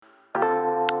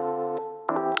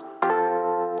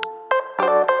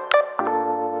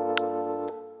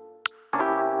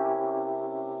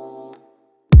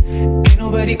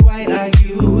nobody quite like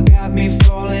you. Got me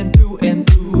falling through and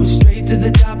through. Straight to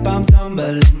the top, I'm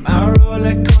tumbling. My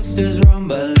roller coaster's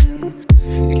rumbling.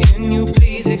 Can you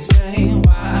please explain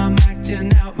why I'm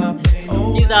acting out my pain?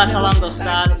 Bir daha salam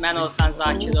dostlar, mən Orxan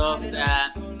Zakirov və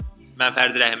Mən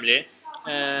Fərdi Rəhimli.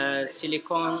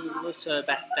 Silikonlu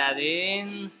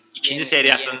söhbətlərin İkinci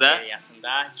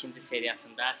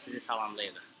seriyasında sizi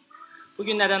salamlayırıq.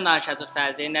 Bugün nədən danışacağıq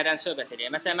Fərdi, nədən söhbət edəyik?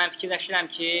 Məsələn, mən fikirləşirəm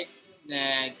ki,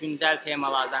 güncəl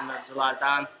temalardan,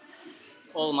 mövzulardan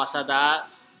olmasa da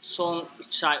son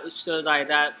 3-4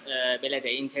 ayda belə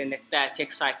deyək, internetdə,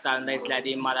 tek saytlarında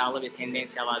izlədiyim maraqlı bir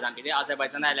tendensiyalardan biri.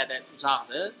 Azərbaycan hələ də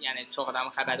uzaqdır, yəni çox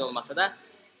adamın xəbəri olmasa da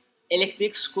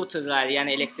elektrik skuterlər, yəni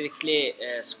elektrikli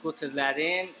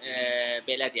skuterlərin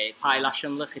belə deyək,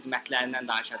 paylaşımlı xidmətlərindən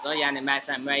danışacağıq. Yəni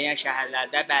məsələn, müəyyən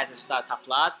şəhərlərdə bəzi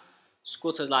startaplar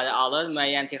skuterləri alır,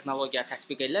 müəyyən texnologiya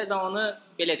tətbiq edirlər və onu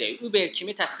belə deyək, Uber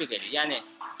kimi tətbiq edir. Yəni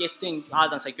getdin,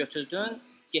 hardansa götürdün,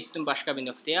 getdin başqa bir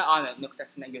nöqtəyə, A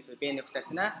nöqtəsindən götürüb B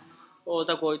nöqtəsinə,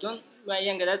 orada qoydun,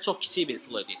 müəyyən qədər çox kiçik bir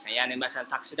pul ödəyirsən. Yəni məsələn,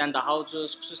 taksidən daha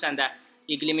ucuz, xüsusən də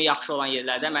iqlimi yaxşı olan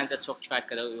yerlərdə məncə çox kifayət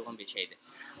qədər uyğun bir şeydir.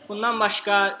 Bundan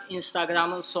başqa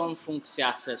Instagramın son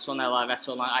funksiyası, son əlavəsi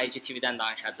olan IGTV-dən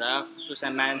danışacaq.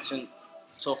 Xüsusən mənim üçün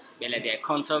çox belə deyək,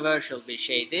 controversial bir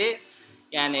şeydir.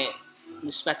 Yəni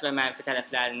müsbət və mənfi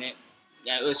tərəflərini,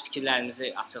 yəni öz fikirlərimizi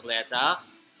açıqlayacaq.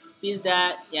 Biz də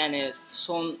yəni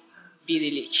son 1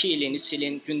 il, 2 ilin, 3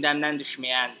 ilin gündəmdən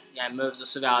düşməyən, yəni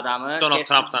mövzusu və adamı Donald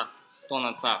Trump'dan.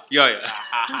 Donald Trump. Yox.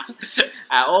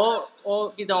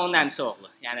 O bir də onun əmsi oğlu.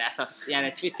 Yəni əsas,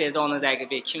 yəni Twitterdə onun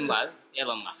rəqibi kim var?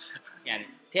 Elon Musk. Yəni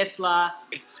Tesla,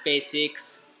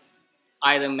 SpaceX,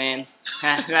 Iron Man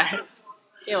və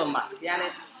Elon Musk. Yəni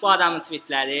bu adamın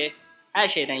tweetləri hər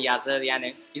şeydən yazır.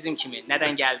 Yəni bizim kimi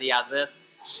nədən gəldi yazır.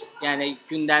 Yəni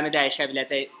gündəmi dəyişə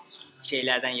biləcək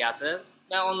şeylərdən yazır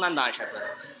və ondan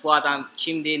danışacağıq. Bu adam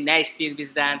kimdir, nə istəyir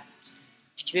bizdən,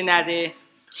 fikri nədir?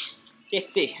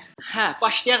 Getdik.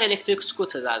 Başlayaq elektrik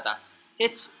skuterlərdən.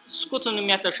 Heç skuter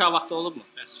ümumiyyətlə uşaq vaxtı olubmu?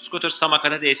 Skuter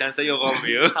samakata deyirsənsə yox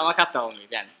olmuyor. Samakat da olmuyor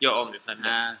yəni. Yox olmuyor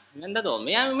məndə. Məndə də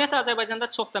olmuyor. Yəni ümumiyyətlə Azərbaycanda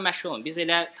çox da məşhur olmuyor. Biz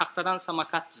elə taxtadan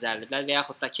samakat düzəldiblər və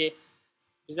yaxud da ki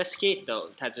bizdə skate də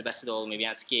təcrübəsi də olmuyor.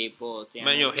 Yəni skateboard, yəni.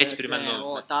 Mən yox, heç biri məndə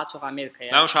olmuyor. O daha çox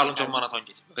Amerikaya. Mən uşaqlığım çox maraton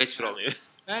keçib. Heç biri olmuyor.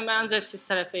 Məncə siz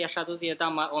tərəfdə yaşadığınız yerdə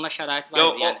amma ona şərait var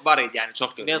idi yəni. Yox, var idi yəni,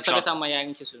 çox gördüm. Velosiped amma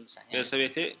yəqin ki sürmüsən.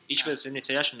 Velosipedi, ilk velosiped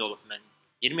neçə yaşımda olub mən?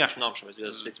 20 yaşımda almışam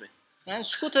velosipedimi. Yəni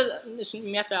skuter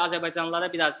ümumiyyətlə Azərbaycanlılara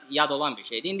biraz yad olan bir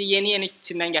şeydir. İndi yeni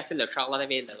içindən gətirirlər, uşaqlara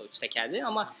verirlər o üç təkərli,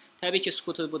 amma təbii ki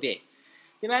skuter bu deyil.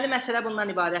 Deməli məsələ bundan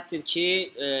ibarətdir ki,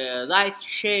 ride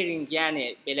sharing, yəni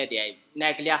belə deyək,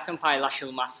 nəqliyyatın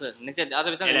paylaşılması, necədir?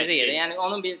 Azərbaycanda necə yerdə? Yəni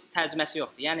onun bir tərcüməsi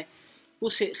yoxdur. Yəni bu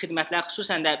xidmətlər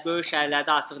xüsusən də böyük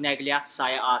şəhərlərdə artıq nəqliyyat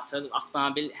sayı artır,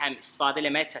 avtomobil həm istifadə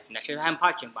etmək çətinləşir, həm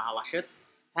parkinq bahalaşır,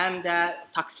 həm də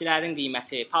taksilərin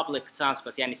qiyməti, public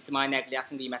transport, yəni ictimai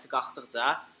nəqliyyatın qiyməti qalxdıqca,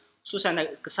 xüsusən də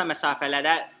qısa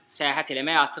məsafələrə səyahət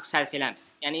etmək artıq sərf eləmir.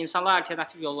 Yəni insanlar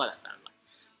alternativ yollar axtarırlar.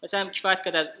 Məsələn, kifayət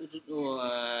qədər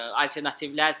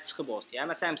alternativlər çıxıb ortaya.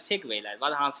 Məsələn, Segwaylər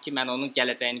var, hansı ki mən onun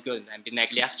gələcəyini görmürəm bir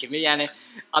nəqliyyat kimi. Yəni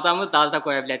adamı dazda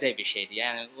qoya biləcək bir şeydir.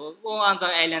 Yəni o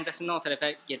ancaq əyləncəsindən o tərəfə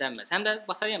gedəməz. Həm də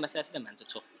batareya məsələsi də məncə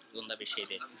çox bunda bir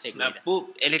şeydir Segwaydə. Bu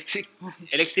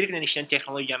elektriklə işləyən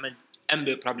texnologiyanın ən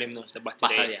böyük problemi nədir?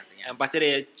 Batareyadır. Yəni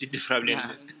batareya ciddi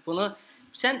problemdir. Bunu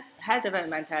sən hər dəfə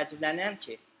mən təəccüblənirəm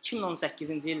ki,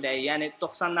 2018-ci ildə, yəni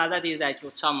 90-larda deyirlər ki,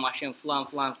 uçan maşın filan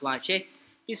şey.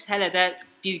 Biz hələ də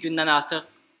bir gündən artıq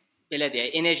belə deyək,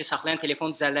 enerji saxlayan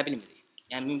telefon düzəldə bilmirik.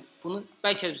 Yəni bunu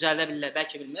bəlkə düzəldə bilirlər,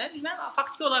 bəlkə bilmirlər. Bilmirəm,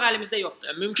 faktiki olaraq əlimizdə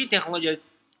yoxdur. Mümkün texnologiya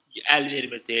əl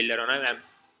vermir deyirlər ona.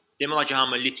 Demək olar ki,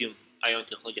 hamı litium ion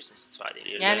texnologiyasını istifadə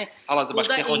edir. Yəni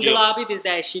burada inqilabi bir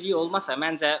dəyişiklik olmasa,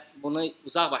 məncə bunu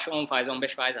uzaqbaşı 10%,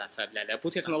 15% artıra bilərlər. Bu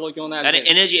texnologiya ona yəni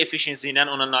energy efficiency ilə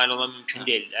ona nail olmaq mümkün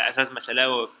deyil. Əsas məsələ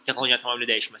o texnologiyanın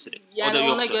tamamilə dəyişməsidir. Yəni o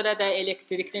da ona görə də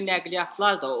elektrikli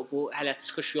nəqliyyatlar da bu hələ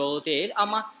çıxış yolu deyil,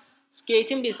 amma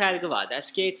skate'in bir fərqi var da.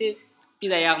 Skate'i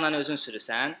bir ayaqla özün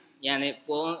sürürsən. Yəni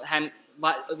bu həm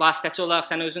vasitəçi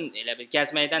olaraq sən özün elə bil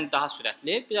gəzməkdən daha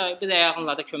sürətli, bir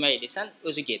ayağınla da kömək edirsən,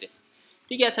 özü gedir.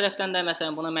 Digər tərəfdən də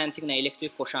məsələn buna məntiqlə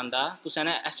elektrik qoşanda bu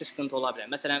sənə assistant ola bilər.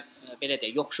 Məsələn belə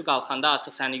deyək, yoxuşu qalxanda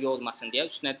artıq səni yormasın deyə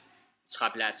üstünə çıxa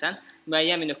bilərsən.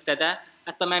 Müəyyən bir nöqtədə,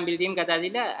 hətta mən bildiyim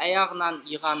qədərilə ayaqla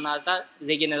yığanlarda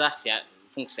regenerasiya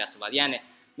funksiyası var. Yəni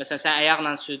məsələn sən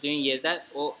ayaqla sürdüyün yerdə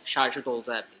o şarjı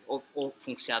doldura bilər. O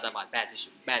funksiyada var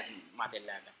bəzi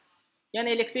modellərdə.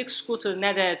 Yəni elektrik skuter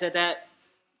nə dərəcədə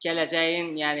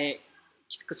gələcəyin, yəni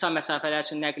qısa məsafələr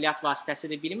üçün nəqliyyat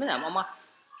vasitəsidir bilmirəm, amma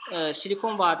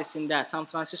Silikon vadisində, San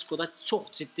Fransiskoda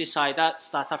çox ciddi sayda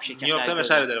startap şirkətləri New Yorkda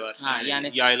məsələlər var. Hə,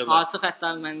 yəni yayılıblar. Artıq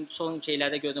hətta mən son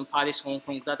şeylərdə gördüm Paris, Hong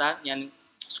Kongda da, yəni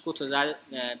skuterlər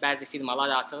bəzi firmalar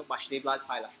artıq başlayıblar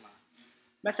paylaşmağa.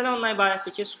 Məsələn, ondan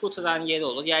ibarətdir ki, skuterların yeri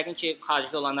olur. Yəqin ki,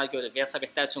 xaricdə olanlar görür.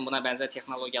 Velosipedlər üçün buna bənzər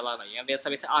texnologiyalar var. Yəni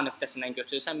velosipedi A nöqtəsindən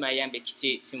götürürsən müəyyən bir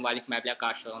kiçik simvolik məbləğ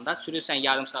qarşılığında, sürürsən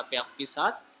yarım saat və ya 1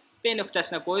 saat, B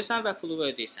nöqtəsinə qoyursan və pulu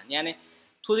ödəyirsən. Yəni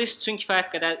turist üçün kifayət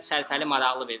qədər sərfəli,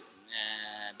 maraqlı bir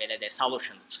belə deyək,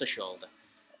 solution, çıxış yoludur.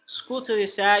 Skuter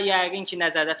isə yəqin ki,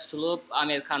 nəzərdə tutulub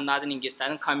Amerikanların,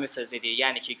 ingilislərin commuter dediyi,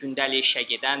 yəni ki, gündəlik işə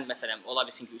gedən, məsələn, ola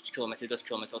bilsin ki, 3 km, 4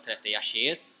 km o tərəfdə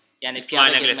yaşayır. Yəni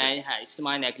piyada getmək,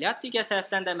 ictimai nəqliyyat. Digər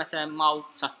tərəfdən də məsələn mal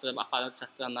çatdırıb, aparat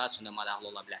çatdıranlar üçün də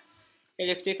maraqlı ola bilər.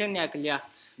 Elektrikli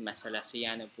nəqliyyat məsələsi,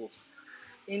 yəni bu.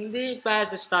 İndi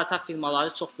bəzi startap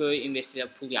firmaları çox böyük investisiya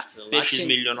pul yatırırlar. 500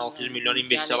 milyon, 600 milyon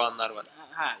investisiya alanlar var.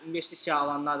 Hə, investisiya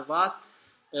alanlar var.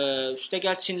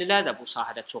 Üstəgəl Çinlilər də bu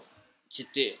sahədə çox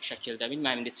ciddi şəkildə,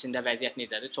 bilmirəm indi Çində vəziyyət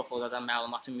necədir, çox oradan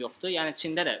məlumatım yoxdur. Yəni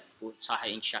Çində də bu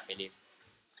sahə inkişaf eləyir.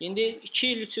 İndi 2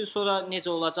 il, 3 il sonra necə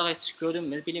olacaq heç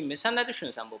görünmür, bilinmir. Sən nə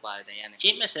düşünürsən bu barədə? Yəni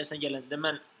geyim məsələsinə gələndə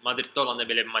mən Madriddə olanda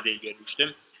belə bir model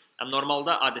görmüşdüm. Yəni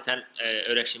normalda adətən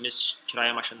öyrəşdiyimiz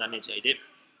kirayə maşınları necə idi?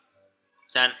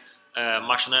 Sən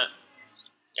maşını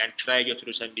yəni kirayə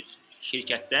götürürsən bir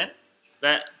şirkətdən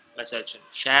və məsəl üçün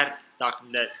şəhər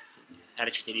daxilində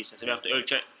hərəkət edirsənsə və ya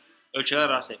da ölkələr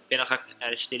arası beynəlxalq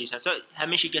hərəkət edirsənsə,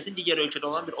 həmin şirkətin digər ölkədə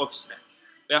olan bir ofisinə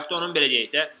və ya da onun belə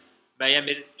deyək də müəyyən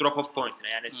bir drop-off point-inə,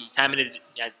 yəni təmin edici,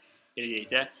 yəni belə deyək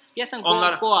də. Deyəsən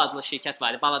Go adlı şirkət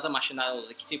var idi, balaca maşınlar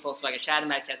olurdu, kiçik Volkswagen şəhər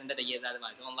mərkəzində də yerləri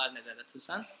var idi. Onları nəzərdə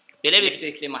tutursan, belə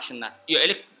elektrikli maşınlar.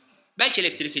 Yox, bəlkə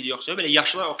elektrikli yoxsa, belə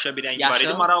yaşlılar oxşar bir rəngi var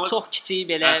idi, maraqlı. Çox kiçik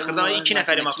belə. Xırdalan 2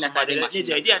 nəfəri maksimum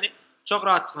necə idi? Yəni çox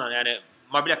rahatlıqla, yəni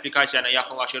mobil applikasiya ilə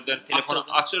yaxınlaşırdın, telefonu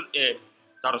açır,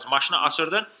 maşını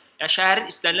açırdın. Yəni şəhərin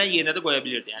istənilən yerinə də qoya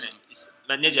bilirdin. Yəni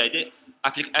mən necə idi?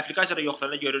 Applikasiyada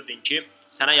yoxlarında görürdün ki,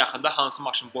 sənə yaxında hansı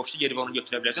maşın boşdur, geri onu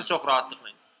götürə bilərsən çox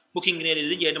rahatlıqla. Booking-ini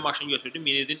edirdin, yeni maşını götürdün,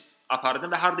 minirdin,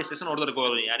 apardın və harda istəsən orada da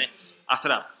qoyulur. Yəni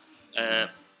atıram.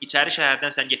 İçəri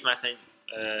şəhərdən sən getməlisən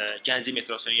Gənclik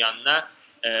metrosunun yanına,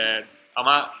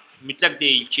 amma mütləq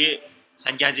deyil ki,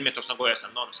 sən Gənclik metrosuna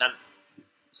qoyasan da onu. Sən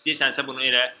istəyirsənsə bunu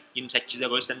elə 28-də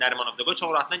qoy, sən Nərimanovda qoy,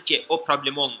 çox rahatlan ki, o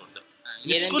problemi olmurdu.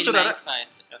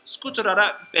 Skuterlara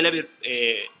belə bir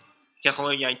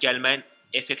texnologiyanın gəlməyin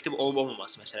effektiv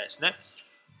olub-olmaması məsələsinə.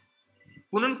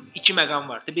 Bunun 2 məqam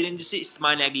vardı. Birincisi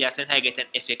ictimai nəqliyyatın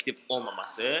həqiqətən effektiv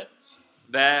olmaması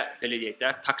və belə deyək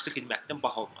də taksi xidmətinin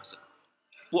baha olması.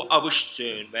 Bu ABŞ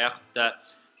üçün və yaxud da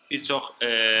bir çox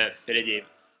belə deyim,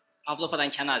 Avropadan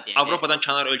kənar deyək. Avropadan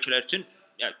kənar ölkələr üçün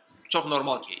çox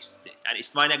normal кейsdir. Yəni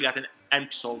ictimai nəqliyyatın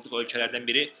ən pis olduğu ölkələrdən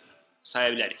biri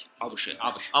saya bilərik ABŞ.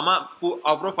 Amma bu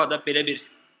Avropada belə bir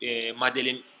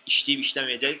modelin işləyib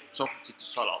işləməyəcək çox ciddi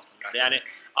sual altındadır. Yəni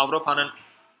Avropanın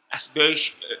böyük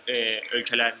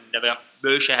ölkələrində və ya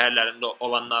böyük şəhərlərində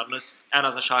olanlarınız ən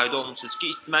azından şahidi olmusunuz ki,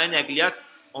 ictimai nəqliyyat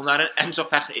onların ən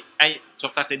çox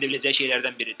fəxr edə biləcəyi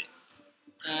şeylərdən biridir.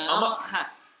 Amma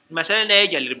məsələ nəyə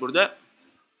gəlir burada?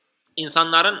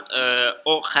 İnsanların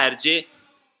o xərci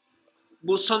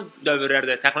bu son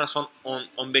dövrlərdə təxminən son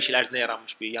 10-15 il ərzində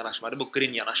yaranmış bir yanaşmadır. Bu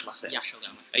green yanaşması.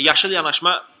 Yaşıl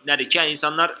yanaşma nədir ki, yəni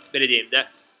insanlar belə deyim də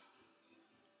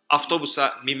avtobusa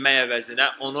minmək əvəzinə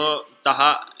onu daha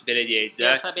belə deyək də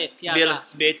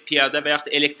velosiped, piyada və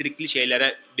yaxud da elektrikli şeylərə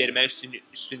verməyə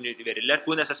üstünlük verirlər.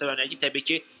 Bu nə əsas örnəyi ki, təbii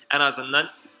ki, ən azından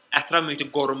ətraf mühiti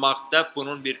qorumaqda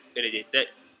bunun bir belə deyək də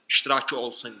iştirakı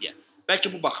olsun deyə.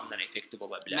 Bəlkə bu baxımdan effektiv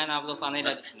ola bilər. Mən Avropanı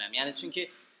elə düşünürəm. Yəni çünki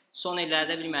son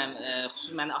illərdə bilmirəm,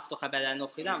 xüsusən mən avto xəbərlərini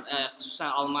oxuyuram, xüsusən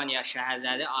Almaniya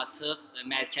şəhərləri artıq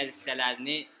mərkəz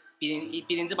hissələrini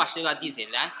birinci başlayırlar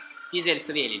dizel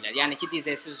free eləyirlər. Yəni ki,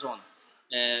 dizelsiz zona.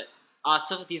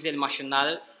 Artıq dizel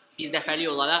maşınları bir dəfəlik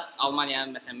olaraq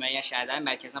Almaniyanın məsələn müəyyən şəhərlərin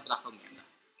mərkəzinə buraxılmayacaq.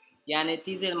 Yəni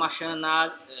dizel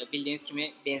maşınlar bildiyiniz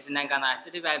kimi benzindən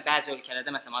qənaətlidir və bəzi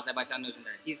ölkələrdə məsələn Azərbaycanın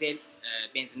özündə də dizel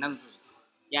benzindən ucuzdur.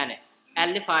 Yəni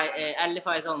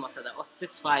 50% olmasa da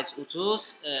 33%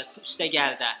 ucuz,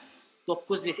 üstəgəl də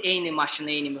 9 litr eyni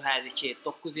maşını, eyni mühərriki,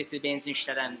 9 litr benzin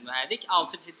işlədən mühərrik,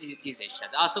 6 litr dizel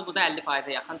işlədir. Artıq bu da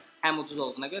 50%-ə yaxın həm ucuz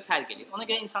olduğuna görə fərq edir. Ona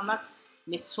görə insanlar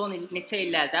neçə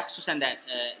illərdə, xüsusən də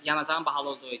yanacağın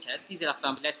bahalı olduğu ölkələrdə dizel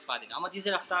avtomobillər istifadə edir. Amma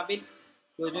dizel avtomobil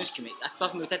gördüyünüz kimi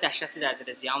ətraf mühitə dəhşətli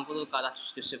dərəcədə ziyan vurur, qara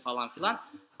tüstüsü falan filan.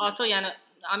 Artıq yəni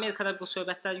Amerikada bu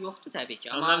söhbətlər yoxdur təbii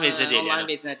ki, amma onların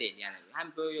vecinə deyil. Yəni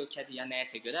həm böyük ölkədir ya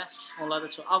nəyəsə görə,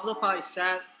 onlarda çox. Avropa isə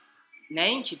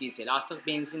nəinki dizel, artıq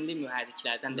benzinli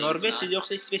mühərriklərdən də Norveç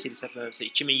yoxsa İsveç səhv etmirəmsə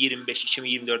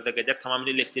 2025-2024-ə qədər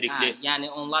tamamilə elektrikli. Yəni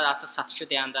onlar artıq satışı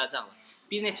dayandıracaqlar.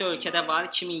 Bir neçə ölkədə var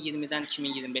 2020-dən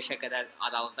 2025-ə qədər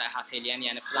aralıqda əhatə edən,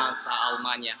 yəni Fransa,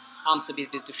 Almaniya hamısı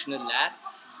bir düşünürlər.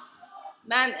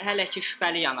 Mən hələ ki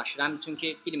şübhəli yanaşıram,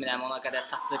 çünki bilmirəm ona qədər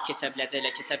çatdırıb keçə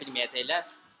biləcəklər, keçə bilməyəcəklər.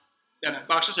 Yəni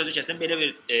bağışla sözü kəsən belə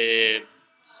bir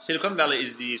Silicon Valley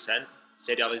izləyirsən,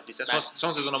 serialı izləyirsən,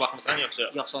 son sezona baxmısan yoxsa?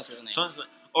 Yox, son sezona.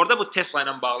 Orada bu Tesla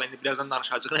ilə bağlı indi birazdan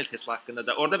danışacağıq Tesla haqqında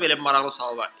da. Orada belə bir maraqlı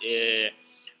sual var.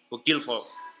 Bu Guilford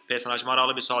personajı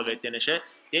maraqlı bir sual verdi Denəşə.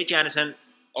 Deyir ki, yəni sən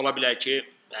ola bilər ki,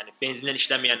 yəni benzinlə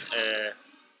işləməyən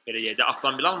belə deyək də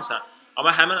avtomobil almısan,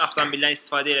 amma həmin avtomobildən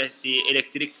istifadə etdiyi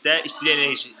elektrikdə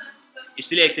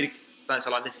istilik elektrik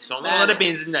stansiyalarında istifadə olunur. Onlar da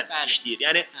benzinlə işləyir.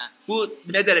 Yəni bu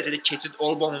nə dərəcədə keçid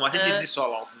olub-olmaması ciddi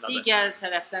sual altındadır. Digər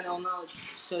tərəfdən ona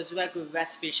söz və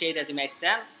qüvvət bir şey də demək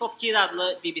istəyirəm. Top Gear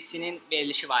adlı BBC-nin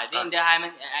verilişi var idi. İndi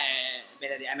həmin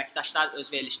belə deyək, əməkdaşlar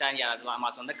öz verilişlərini yaradılar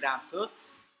Amazonda Grand Tour.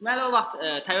 Deməli o vaxt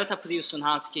Toyota Prius'un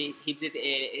hansı ki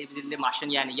hibridli maşın,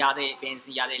 yəni yarı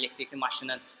benzin, yarı elektrikli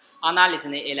maşının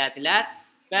analizini elədilər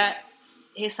və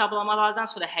hesablamalardan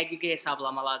sonra, həqiqi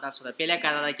hesablamalardan sonra belə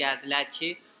qərara gəldilər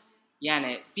ki,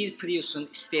 yəni bir Prius'un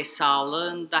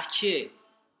istehsalındakı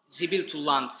zibil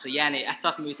tullantısı, yəni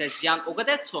ətraf mühitə ziyan o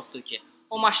qədər çoxdur ki,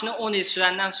 o maşını 10 il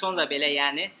sürəndən sonra belə,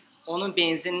 yəni onun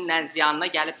benzinlə ziyanına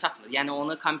gəlib çatmır. Yəni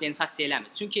onu kompensasiya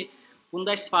eləmir. Çünki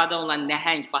bunda istifadə olunan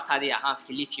nəhəng batareya, hansı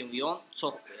ki litium-ion,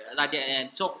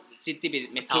 çox ciddi bir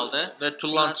metaldır və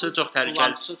tullantısı çox təhlükəli.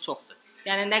 Tullantısı çoxdur.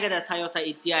 Yəni nə qədər Toyota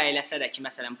iddia eləsə də ki,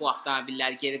 məsələn, bu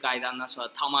avtomobillər geri qayıdandan sonra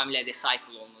tamamilə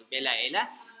recycle olunur, belə elə,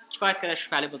 kifayət qədər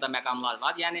şübhəli burada məqamlar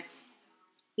var. Yəni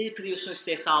bir Prius'un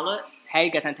istehsalı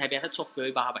həqiqətən təbiətə çox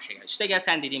böyük baha başa gəlir. Üstə gəl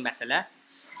sən dediyin məsələ,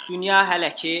 dünya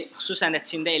hələ ki, xüsusən də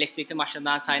Çində elektrikli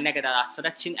maşınların sayı nə qədər artsa da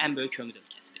Çin ən böyük kömür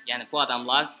ölkəsidir. Yəni bu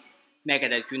adamlar nə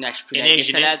qədər günəş, külək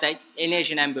desələr də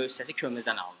enerjinin ən böyük hissəsi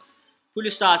kömürdən alınır.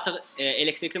 Plus da artıq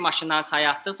elektrikli maşınların sayı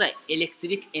artdıqca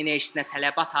elektrik enerjisinə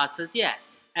tələbat artır deyə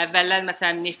əvvəllər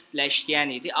məsələn neftlə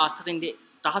işləyən idi, artıq indi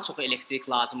daha çox elektrik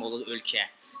lazım olur ölkəyə.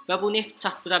 Və bu neft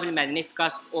çatdıra bilmədi, neft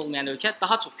qaz olmayan ölkə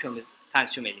daha çox kömür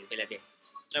konsum edir, belə deyək.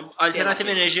 Yəni alternativ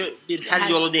enerji bir həll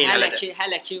yolu deyil hələ də.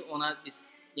 Hələ ki ona biz,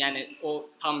 yəni o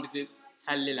tam bizi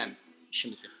həll eləmir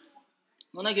işimizi.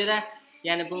 Ona görə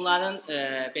yəni bunların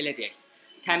belə deyək,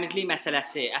 təmizlik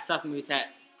məsələsi, ətraf mühitə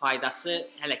faydası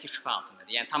hələ ki şübhə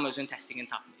altındadır. Yəni tam özünün təsdiqini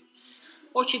tapmır.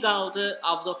 O ki qaldı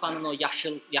Avropanın o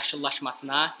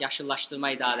yaşıllaşmasına, yaşıllaşdırma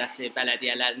idarəsi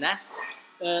bələdiyyələrinə.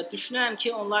 Düşünürəm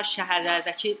ki, onlar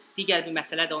şəhərlərdəki digər bir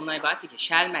məsələ də ondan ibarətdir ki,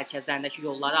 şəhər mərkəzlərindəki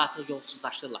yolları artıq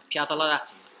yolsuzlaşdırırlar, piyadalar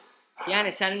açırlar. Yəni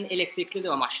sənin elektrikli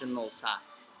də maşının olsa,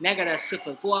 nə qədər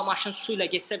sıfır, bu maşın su ilə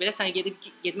getsə belə sən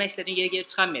getmək istədiyin yerə gedib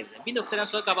çıxa bilmirsən. Bir nöqtədən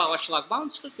sonra qabağa şlaqban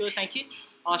çıxır, görürsən ki,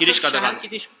 artıq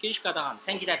giriş qadağandır,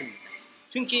 sən gedə bilmirsən.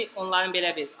 Çünki onların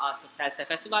belə bir artıq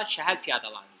fəlsəfəsi var, şəhər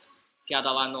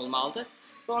piyadalarının olmalıdır.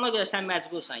 Və ona görə sən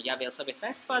məcbursan ya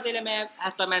velosipeddən istifadə eləməyə,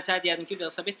 hətta mən sənə deyərdim ki,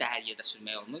 velosiped də hər yerdə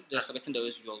sürmək olmur. Velosipedin də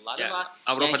öz yolları var.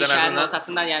 Avropadan yəni şəhərin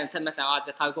ortasından, yəni məsələn,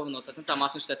 adicə Targovun ortasından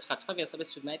cəmaatın üstə çıxa-çıxa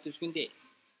velosiped sürmək düzgün deyil.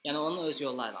 Yəni onun öz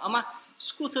yolları var. Amma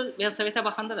skuter velosipedə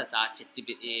baxanda da daha ciddi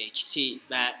bir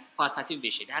kiçik və portativ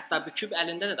bir şeydir. Hətta büküb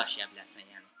əlində də daşıya bilərsən,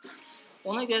 yəni.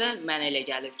 Ona görə mənə elə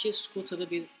gəlir ki,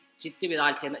 skuteri ciddi bir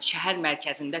alternativ, şəhər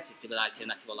mərkəzində ciddi bir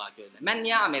alternativ olaraq görünür. Mən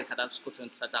niyə Amerikada skuterin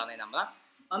tutacağına inanmıram?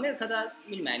 Amerikada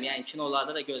bilmirəm, yəni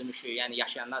kinolarda da görmüşük, yəni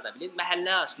yaşayanlar da bilir.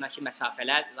 Məhəllə arasındakı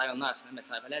məsafələr, rayonlar arasındakı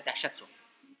məsafələr dəhşət çoxdur.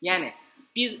 Yəni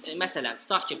biz məsələn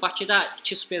tutaq ki, Bakıda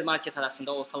 2 supermarket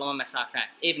arasında ortalama məsafə,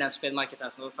 evlə supermarket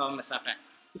arasında ortalama məsafə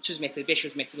 300 metr,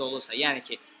 500 metr olursa, yəni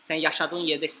ki, sən yaşadığın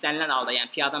yerdə istənilən halda,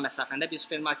 yəni piyada məsafəndə bir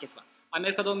supermarket var.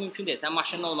 Amerikada o mümkün deyil. Sən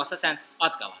maşının olmasa sən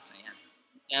ac qalarsan, yəni.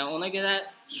 Yəni ona görə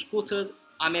skuter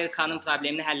Amerikanın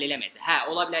problemini həll eləməyəcək. Hə,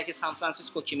 ola bilər ki, San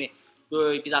Francisco kimi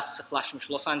böyük, biraz sıxlaşmış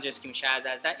Los Angeles kimi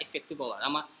şəhərlərdə effektiv olar,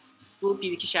 amma bu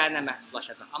bir-iki şəhərlə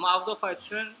məhdudlaşacaq. Amma Avropa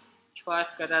üçün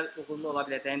kifayət qədər uğurlu ola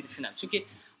biləcəyini düşünürəm. Çünki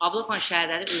Avropanın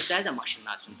şəhərləri özləri də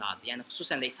maşınlar üçün dağıdır. Yəni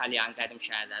xüsusən də İtaliyanın qədim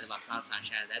şəhərləri var, Fransanın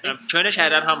şəhərləri. Köhnə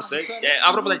şəhərlərin hamısı,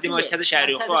 Avropada demək təzə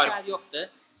şəhər yoxdur. Təzə şəhər yoxdur.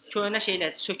 Köhnə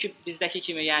şeylər söküb bizdəki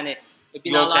kimi, yəni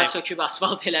binalar söküb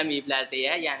asfalt eləməyiblər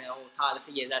deyə, yəni o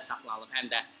tarixi yerlər saxlanılıb,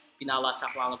 həm də binalar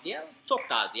saxlanılıb deyə çox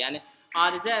dardır. Yəni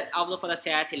adicə Avropada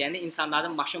səyahət edəndə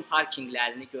insanların maşın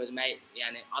parkinqlərini görmək,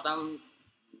 yəni adam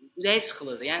ürəyi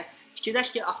sıxılır. Yəni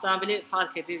fikirləş ki, avtomobili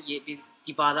park edir bir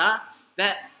divara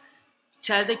və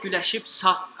içəridə güləşib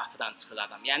sağ qapıdan çıxır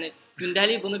adam. Yəni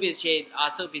gündəlik bunu bir şey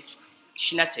artıq bir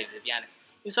işinə çevirib. Yəni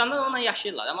İnsanlar onunla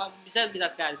yaşayırlar, amma bizə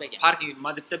biraz qəribə gəlir. Parking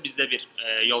Madriddə bizdə bir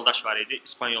yoldaş var idi,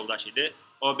 İspan yoldaş idi.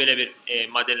 o belə bir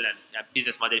modellə, yəni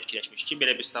biznes modeli fikirləşmiş ki,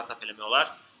 belə bir startap eləmək olar.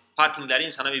 Parkinqləri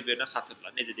insana bir-birinə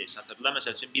satırlar. Necə deyir satırlar?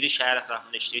 Məsəl üçün biri şəhər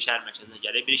ətrafında işləyir, şəhər mərkəzinə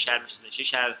gəlir, biri şəhər mərkəzinə işləyir,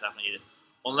 şəhər ətrafına gedir.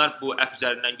 Onlar bu app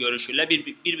üzərindən görüşürlər,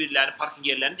 bir-birlərinin parkinq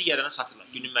yerlərini digərlərinə satırlar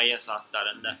günün müəyyən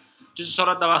saatlarında. Düzdür,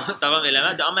 sonra davam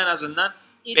eləmədi, amma ən azından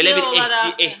belə bir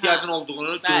ehtiyacın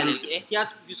olduğunu görürdük. Bəli, ehtiyac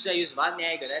 %100 var.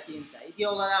 Nəyə görə deyimsə,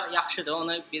 ideya olaraq yaxşıdır.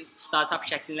 Onu bir startap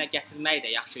şəklinə gətirmək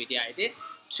də yaxşı ideya idi.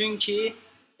 Çünki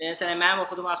məsələn mənim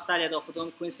oxuduğum Avstraliyada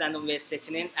oxuduğum Queensland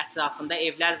Universitetinin ətrafında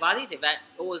evlər var idi və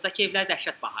oradakı evlər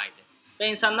dəhşət baha idi. Və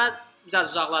insanlar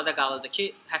biraz uzaqlarda qalırdı ki,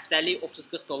 həftəlik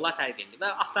 $30-40 fərq edirdi və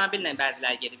avtomobillə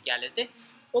bəziləri gedib gəlirdi.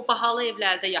 O bahalı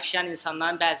evlərdə yaşayan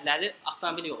insanların bəziləri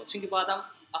avtomobil yox. Çünki bu adam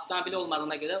avtomobili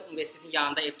olmadığına görə universitetin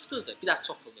yanında ev tuturdu, biraz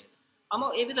çox pul verdi. Amma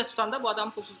o evi də tutanda bu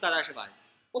adamın pulsuz qarajı var idi.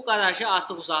 O qarajı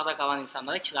artıq uzaqda qalan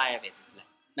insanlara kirayə verirdilər.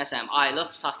 Məsələn, aylıq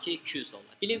tutaq ki $200.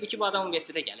 Bilirdi ki, bu adam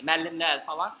universitetə gəlir, müəllimlər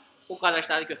falan o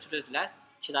qarajları götürürdülər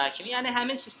kirayə kimi. Yəni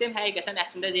həmin sistem həqiqətən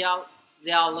əslində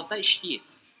reallıqda işləyir.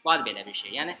 Var belə bir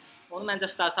şey. Yəni onu məncə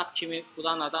startap kimi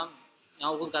quran adam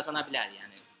uğur qazana bilər,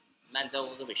 yəni. Məncə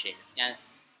uğurlu bir şeydir. Yəni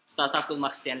startap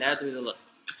qurmaq istəyənlərə duyurulur.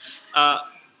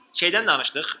 Şeydən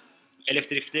danışdıq,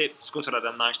 elektrikli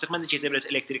skuterlardan danışdıq. Məncə keçə biraz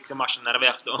elektrikli maşınlara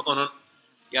və yaxud da onun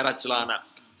yaradıcılığına.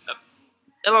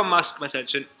 Elon Musk məsəl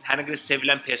üçün hər nə qədər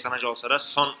sevilən personaj olsa da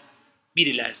son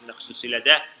 1 il ərzində xüsusilə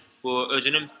də bu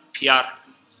özünün PR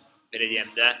belə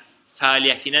deyəm də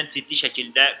fəaliyyəti ilə ciddi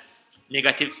şəkildə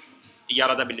neqativ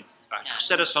yarada bilib.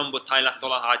 Xüsusilə son bu Taylandda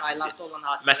olan hadisə,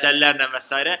 məsələlərlə və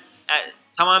s.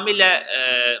 Tamamilə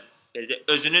belə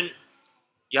özünün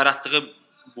yaratdığı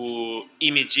bu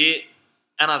imici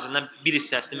ən azından bir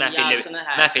hissəsini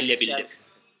məhv eləyə bildi.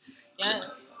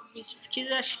 Yəni biz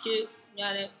fikirləş ki,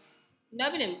 yəni nə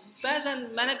bilim, bəzən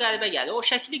mənə qəribə gəlir. O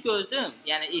şəkli gördüm.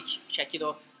 Yəni ilk şəkil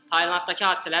o Taylanddakı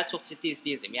hadisələri çox ciddi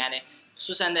izləyirdim. Yəni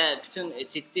xüsusən də bütün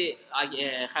ciddi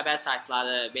xəbər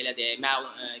saytları, belə deyək,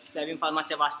 kütləvi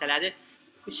informasiya vasitələri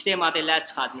 3D modellər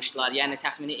çıxartmışdılar. Yəni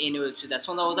təxmini eyni ölçüdə.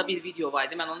 Sonra orada bir video var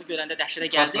idi. Mən onu görəndə dəhşətə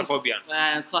gəldim.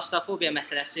 Klaustrofobiya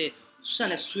məsələsi,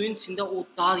 xüsusən də suyun içində o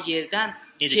dar yerdən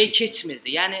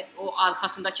keçmirdi. Yəni o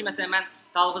arxasındakı məsələn mən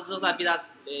dalğıcılıqla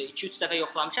biraz 2-3 dəfə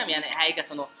yoxlamışam. Yəni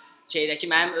həqiqətən o şeydəki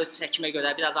mənim öz çəkimə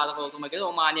görə, biraz arıq olduğuma görə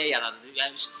o maneə yaradır.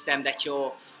 Yəni üst sistemdəki o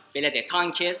belə deyək,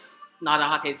 tanker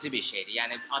narahat edici bir şeydir.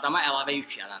 Yəni adama əlavə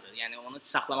yük yaradır. Yəni onu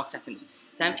saxlamaq çətindir.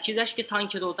 Sən fikirləş ki,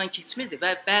 tanker oradan keçmirdi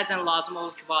və bəzən lazım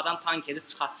olur ki, bu adam tankeri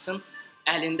çıxartsın,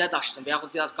 əlində daşısın və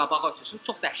yaxud biraz qabağa ötürsün.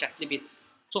 Çox dəhşətli bir,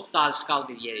 çox darıskal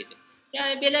bir yer idi.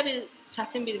 Yəni belə bir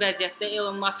çətin bir vəziyyətdə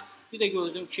Elon Musk bir də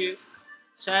gördüm ki,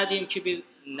 sənə deyim ki, bir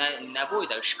nə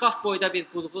boyda, şkaf boyda bir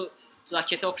qurğu,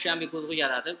 raketə oxşayan bir qurğu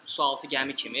yaradır, sualtı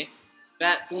gəmi kimi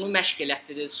və bunu məşq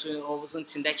elətdirir suyun hovuzun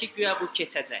içindəki, güya bu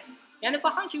keçəcək. Yəni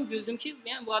baxan kimi güldüm ki,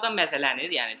 yəni bu adam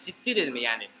məzələnir, yəni ciddidirmi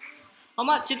yəni?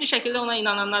 Amma ciddi şəkildə ona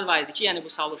inananlar var idi ki, yəni bu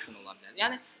solution ola bilər.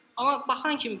 Yəni amma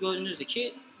baxan kimi görünürdü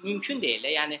ki, mümkün deyil.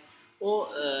 Yəni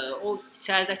o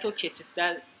içəridəki o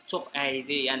keçidlər çox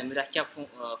əyri, yəni mürəkkəb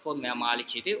formaya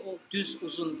malik idi. O düz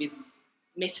uzun bir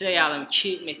metrə yarım,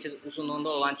 2 metr uzunluğunda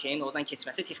olan şeyin oradan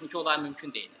keçməsi texniki olaraq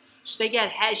mümkün deyil. Üstəgəl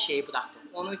hər şeyi buraxdım.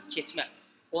 Onu keçmək,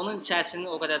 onun içərisinin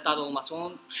o qədər dar olması,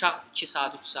 onun uşaq 2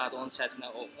 saat, 3 saat onun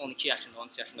içərisinə 12 yaşında,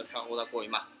 13 yaşında uşağı ora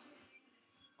qoymaq.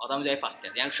 Adam ürəyi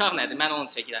partlayır. Yəni uşaq nədir? Mən onun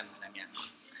içə girəmirəm yəni.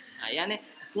 Yəni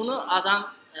bunu adam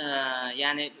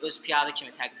yəni öz PR-ı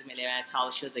kimi təqdim eləməyə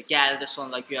çalışırdı. Gəldi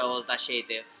sonra güya orada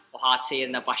şeydi, o hadisə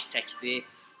yerinə baş çəkdi.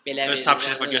 Belə öz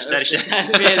tapşırığı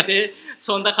göstərişlər verdi.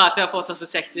 Sonda xatirə fotosu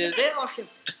çəkdirdi.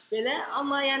 Belə,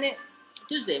 amma yəni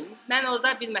düzdür. Mən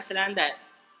orada bir məsələni də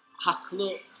haqlı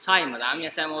saymıram.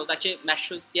 Məsələn, oradakı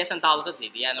məşhur deyəsən dalğıc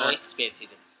idi, yəni o ekspert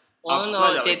idi. Onun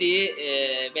o dediyi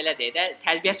belə deyək də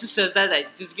tərbiyəsiz sözlər də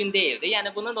düzgün deyildi.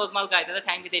 Yəni bunu normal qaydada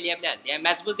tənqid eləyə bilərdi. Yəni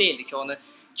məcbur deyildi ki, onu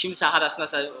kimsə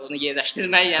harasınasa onu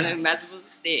yerləşdirmək, yəni məcbur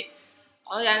deyil.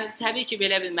 Amma yəni təbii ki,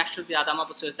 belə bir məşhur bir adama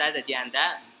bu sözləri də deyəndə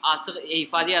artıq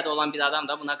eyfariyada olan bir adam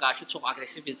da buna qarşı çox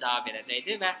aqressiv bir cavab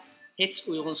verəcəkdi və heç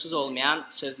uyğunsuz olmayan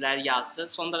sözləri yazdı.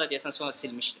 Sonda da deyəsən sonra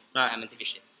silmişdi həmin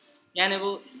tweet. Yəni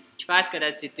bu kifayət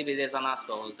qədər ciddi bir rezonans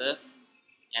doğurdu.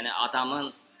 Yəni adamın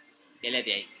belə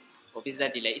deyək, o bizdə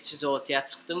deyilə iç yüzü ortaya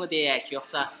çıxdımı deyək,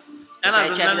 yoxsa ən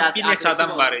azından bir neçə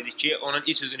adam var idi ki, onun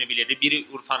iç yüzünü bilirdi. Biri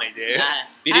Urfan idi,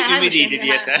 biri Ümid idi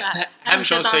deyəsən.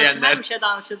 Həmişə onu söyənlər. Həmişə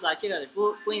danışırdılar ki,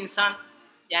 bu insan,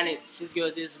 yəni siz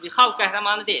gördüyünüz bir xalq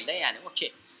qəhrəmanı deyil də, yəni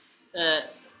okey.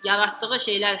 Yaratdığı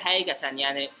şeylər həqiqətən,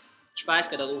 yəni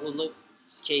kifayət qədər uğurlu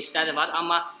кейsləri var,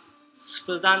 amma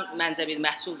sıfırdan məncə bir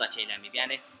məhsul da çəkləməyib.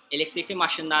 Yəni elektrikli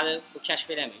maşınları bu kəşf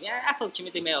eləməyib. Yəni Apple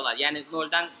kimi demək olar. Yəni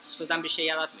noldan, sıfırdan bir şey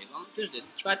yaratmayıb. Amma düzdür,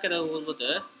 kifayət qədər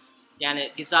uğurludur. yəni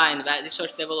dizayn və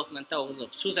research development-də uğurlu.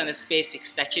 Xüsusən də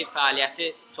SpaceX-dəki fəaliyyəti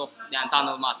çox yəni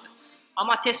danılmazdır.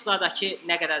 Amma Tesla-dakı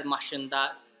nə qədər maşında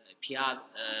PR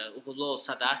uğurlu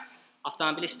olsa da,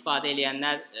 avtomobil istifadə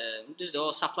edənlər düzdür, o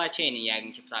supply chain-in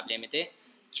yəqin ki problemidir.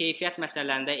 Keyfiyyət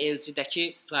məsələlərində LG-dəki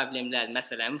problemlər,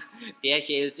 məsələn, deyək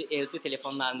ki LG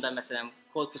telefonlarında məsələn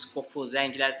korpus qopuz,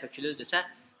 rənglər tökülürdüsə,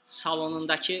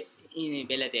 salonundakı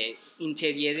belə deyək,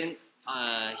 interyerin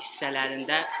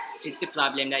hissələrində ciddi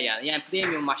problemlər yaranır. Yəni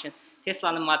premium maşın,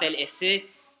 Tesla'nın Model S-i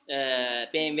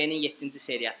BMW-nin 7-ci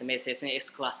seriyası, Mercedes-in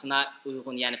S klassına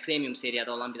uyğun, yəni premium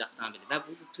seriyada olan bir avtomobildir. Və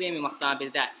bu premium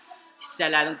avtomobildə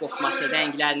hissələrin qopması,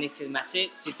 rənglərin itirməsi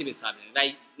ciddi bir problemdir. Və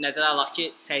nəzərə alaq ki,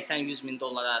 80-100 min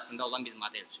dollar arasında olan bir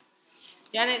model üçün.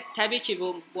 Yəni təbii ki,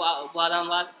 bu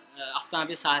adamlar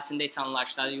avtomobil sahəsində heç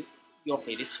anlayışları yox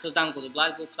idi. Sıfırdan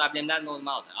qurublar, bu problemlər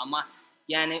normaldır. Amma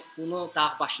yəni bunu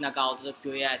dağ başına qaldırıb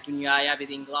göyə, dünyaya bir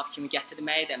inqilab kimi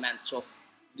gətirməyi də mən çox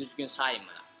düzgün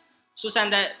saymıram.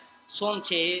 Xüsusən də son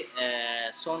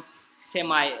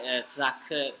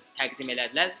semi-truck'ı təqdim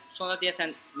elədilər. Sonra deyəsən,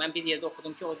 mən bir yerdə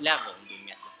oxudum ki, o ləğv olundu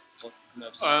ümumiyyətlə. O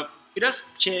mövzu. Biraz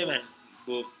mən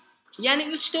bu... Yəni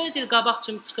 3-4 il qabaq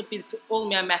üçün çıxıb bir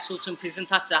olmayan məhsul üçün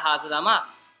prezentasiya hazırlamaq,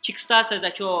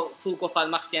 Kickstarter-dakı o pul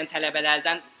qoparmaq istəyən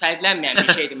tələbələrdən fərqlənməyən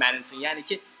bir şeydir mənim üçün. Yəni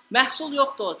ki, məhsul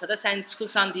yoxdur ortada, sən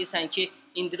çıxırsan deyirsən ki,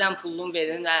 indidən pulunu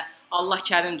verin və Allah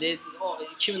kərimdir,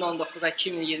 2019-a,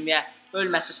 2020-yə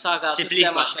ölməsi sağ qalsın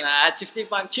sizə maşına,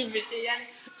 çiftlik bank kimi bir şey. Yəni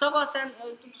sabah sən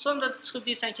sonra da çıxıb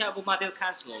deyirsən ki, bu model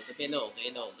cancel oldu, belə oldu,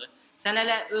 elə oldu. Sən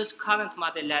hələ öz current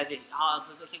modelləri,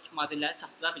 hazırdakı modelləri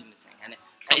çatdıra bilmirsən. Yəni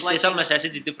istehsal məsələsi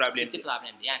ciddi problemdir. Ciddi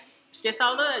problemdir. Yəni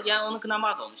istehsalda yəni onu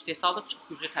qınamaq da olmur. İstehsalda çox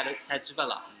güclü təcrübə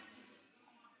lazımdır.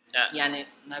 Yəni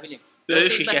nə bilim,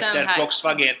 böyük şirkətlər,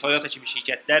 Volkswagen, Toyota kimi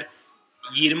şirkətlər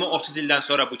 20-30 ildən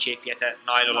sonra bu keyfiyyətə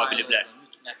nail ola biliblər.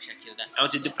 Mütləq şəkildə. O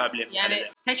ciddi problemdir. Yəni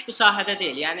tək bu sahədə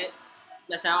deyil. Yəni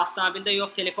məsələn avtomobildə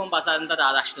yox, telefon bazarında da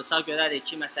araşdırsaq görərik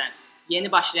ki, məsələn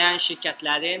yeni başlayan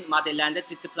şirkətlərin modellərində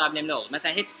ciddi problemlər olur.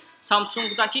 Məsələn heç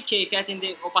Samsung-dakı keyfiyyət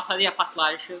indi o batareya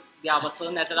partlayışı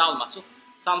biabasılığı nəzərə almasaq,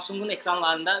 Samsung-un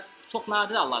ekranlarında çox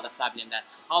nadir hallarda problemlər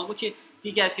çıxır. Halbuki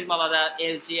digər firmalara,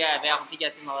 LG-yə və yaxud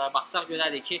digər firmalara baxsaq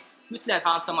görərik ki, mütləq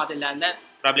hansısa modellərində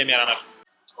problem yaranır.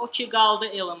 O ki qaldı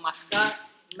Elon Musk-a,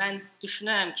 mən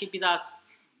düşünürəm ki,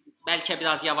 bəlkə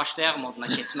biraz yavaşlayaq moduna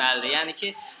keçməlidir. Yəni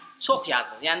ki, çox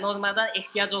yazır. Yəni normaldan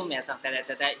ehtiyac olmayacaq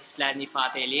dərəcədə hisslərini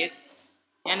ifadə eləyir.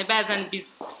 Yəni bəzən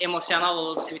biz emosional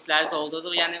olup tweetləri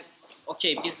doldururuq. Yəni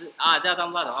okey, biz adi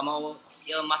adamlarıq, amma o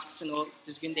Elon Musk üçün o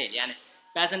düzgün deyil. Yəni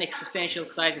bəzən existential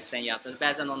crisisdən yazır,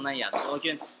 bəzən ondan yazır. O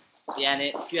gün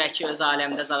yəni güya ki öz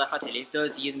aləmində zarafat eləyib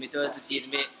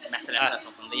 420 məsələsinə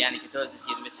toxundu. Yəni ki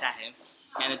 420 səhm.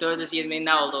 Yəni 420-nin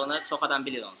nə olduğunu çox adam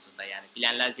bilir onsuz da, yəni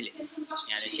bilənlər bilir.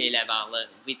 Yəni şeylə bağlı,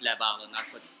 weedlə bağlı,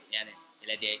 narkotik, yəni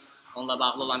elə deyək, onunla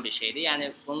bağlı olan bir şeydir. Yəni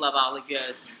bununla bağlı güya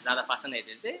öz zarafatını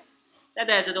edirdi. Nə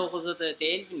dərəcədə uğurludur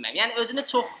deyil, bilməm. Yəni özünü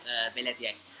çox belə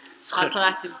deyək,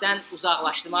 korporativdən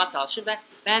uzaqlaşdırmağa çalışır və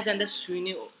bəzən də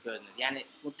süni görünür. Yəni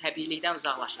bu təbiilikdən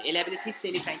uzaqlaşır. Elə bilirsən, hiss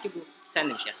edirsən ki, bu sən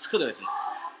demişsən, sıxır özünü.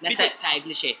 Nəsə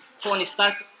fərqli şey. Tony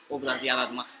Stark obraz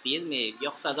yaratmaq istəyirmi,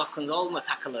 yoxsa rock and roll mu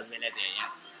takılır belə deyək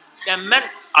yəni. Yəni mən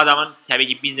adamın təbii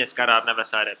ki biznes qərarına və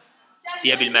s.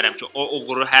 deyə bilmərəm ki, o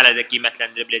uğuru hələ də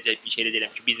qiymətləndirə biləcək bir şey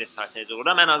deyiləm ki, biznes sahəsində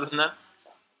uğurda. Mən en azından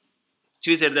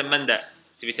Twitterdə mən də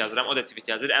tweet yazıram, o da tweet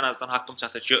yazır. En azından haqqım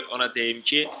çatır ki, ona deyim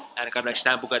ki, yəni qardaş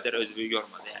sən bu qədər özünü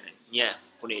yormadı, yəni niyə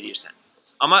bunu edirsən?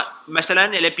 Amma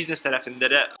məsələnin elə biznes tərəfində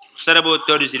də, xüsusən bu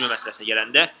 420 məsələsinə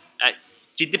gələndə,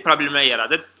 ciddi problemlər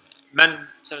yaradır. Mən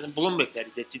məsələn Bloomberg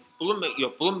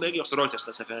yoxsa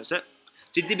Reuters'da səfərsə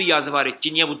ciddi bir yazı var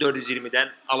ki, niyə bu 420-dən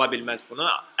ala bilməz bunu?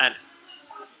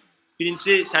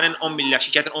 Birincisi sənin 10 milyard,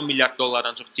 şirkətin 10 milyard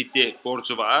dollardan çox ciddi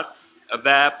borcu var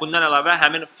və bundan əlavə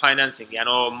həmin financing, yəni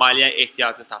o maliyyə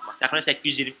ehtiyatını tapmaq. Təxminən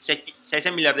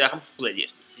 80 milyarda yaxın pul edir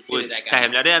bu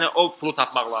səhmlərdə. Yəni o pulu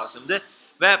tapmaq lazımdır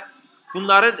və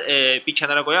bunları bir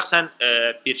kənara qoyaq, sən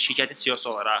bir şirkətin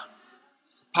CEO-su olaraq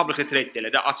publicly trade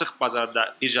deyilə də açıq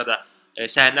bazarda, birjada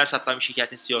səhmlər satılan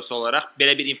şirkətin CEO-su olaraq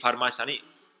belə bir informasiyanı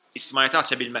ictimaiyyətə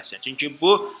aça bilməzsən. Çünki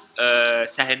bu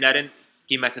səhmlərin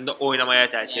qiymətində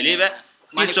oynamaya təsir edir və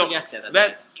manipulasiyadır və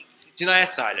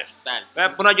cinayət sayılır. Bəli. Və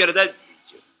buna görə də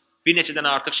bir neçədən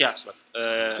artıq şey açılıb.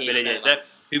 Belə deyək də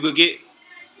hüquqi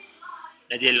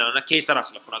nə deyirlər ona, кейslər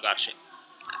açılıb buna qarşı.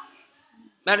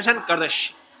 Yəni sən qardaş,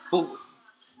 bu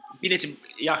bir neçə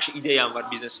yaxşı ideyan var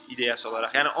biznes ideyası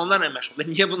olaraq. Yəni onlarla məşğuldur.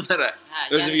 Niyə bunlara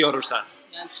özünü yorursan?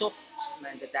 Yəni çox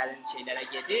məncə dərin şeylərə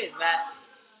gedir və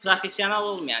professional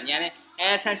olmayan. Yəni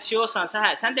əgər sən CEO-sansa,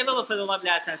 sən developer ola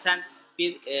bilərsən, sən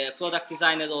bir product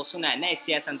designer olsun, nə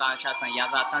istəyirsən danışarsan,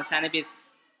 yazarsan, səni bir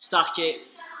tutaq ki,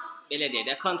 belə deyək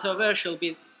də, controversial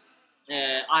bir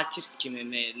artist kimi,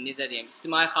 necə deyim,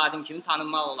 ictimai xadim kimi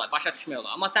tanınmaq olar, başa düşmək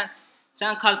olar. Amma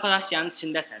sən korporasiyanın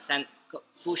içindəsən, sən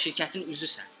bu şirkətin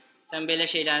üzüsən. Sən belə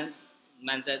şeylərin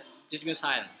məncə düzgün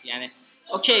sayılmır. Yəni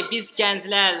okey, biz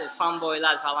gənclər,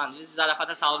 fanboylar falan biz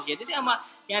zarafata salıb gedirik, amma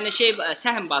yəni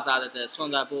səhm bazarıdır.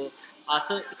 Sonra bu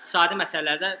artıq iqtisadi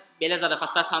məsələlərdə belə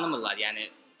zarafatlar tanımırlar. Yəni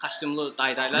kostyumlu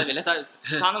daydaylar belə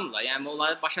tanımırlar. Yəni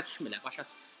onları başa düşmürlər.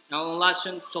 Yəni onlar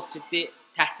üçün çox ciddi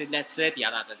təhdidlər, sirət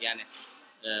yaradır. Yəni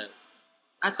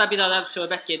hətta bir ara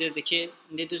söhbət gedirdi ki,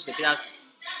 indi düzdür, biraz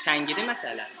səngidi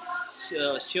məsələ.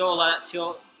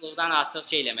 CEO-lardan artıq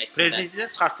şey eləmək istəyirlər. Prezidentdən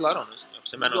çıxartdılar onu.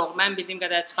 Yox, mən bildiyim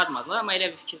qədər çıxartmadılar, amma elə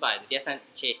bir fikir var idi. Deyəsən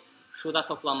şurada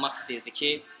toplanmaq istəyirdi ki,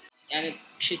 yəni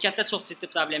şirkətdə çox ciddi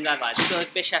problemlər var idi.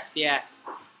 4-5 həftəyə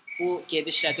bu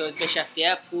gedişlə 4-5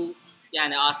 həftəyə pul,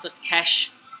 yəni artıq cash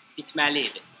bitməli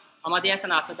idi. Amma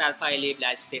deyəsən artıq bərpa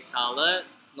eləyiblər istehsalı,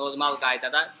 normal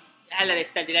qaydada. Hələ də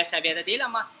istədikləri səviyyədə deyil,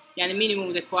 amma yəni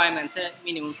minimum requirement-ə,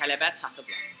 minimum tələbə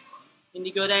çatıblar.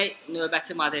 İndi görək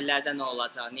növbəti modellərdə nə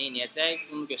olacaq, nə edəcək,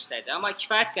 bunu göstərəcək. Amma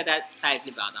kifayət qədər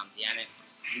fərqli bir adamdır. Yəni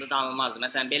bunda danılmazdı.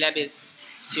 Məsələn, belə bir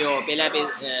CEO, belə bir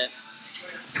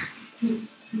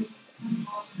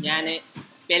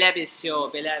CEO,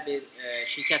 belə bir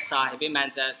şirkət sahibi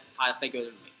məncə tarixdə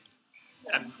görülməyib.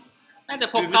 Məncə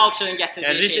pop culture-ın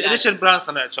gətirdiyi şeylər. Richard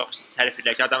Bransona çox tərif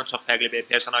edirlər ki, adamın çox fərqli bir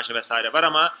personajı və s. var,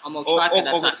 amma o kifayət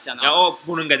qədər professional. Yəni o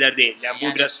bunun qədər deyil. Yəni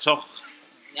bu biraz çox.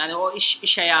 Yəni o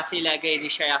iş həyatı ilə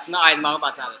qeyri-iş həyatını ayırmağı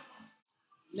bacarır.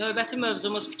 Növbəti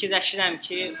mövzumuz fikirləşirəm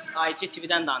ki,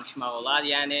 IGTV-dən danışmaq olar.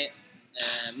 Yəni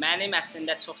mənim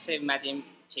əslində çox sevmədiyim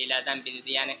şeylərdən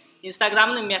biridir. Yəni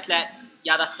Instagramın ümumiyyətlə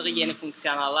yaratdığı yeni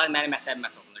funksiyonallar mənim əsəbimə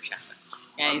toxunur şəxsən.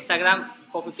 Yəni Instagram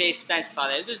copy-paste-dən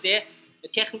istifadə edir. Düz deyir,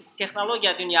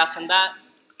 texnologiya dünyasında,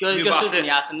 göz-götür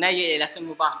dünyasında nə eləsin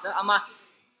mübahdır, amma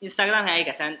Instagram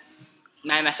həqiqətən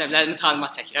mənim əsəblərimi tarıma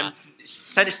çəkir. Yəni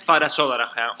sən istifadəçi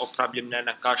olaraq o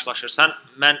problemlərlə qarşılaşırsan,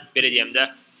 mən belə deyim də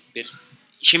bir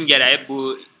işim gərəyi bu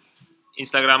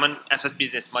Instagramın əsas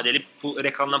biznes modeli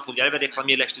reklamdan pul gəlir və reklam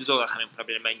yerləşdirici olaraq həmin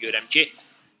problemi mən görürəm ki,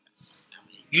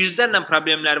 yüzlərlə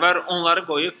problemlər var, onları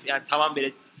qoyub, yəni tamam belə,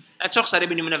 yəni çox sarı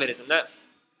bir nümunə verəcəm də,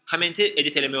 kommenti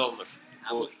edit eləmək olmur.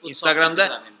 Bu Instagramda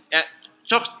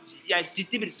çox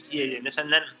ciddi bir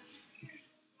səndən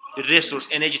bir resurs,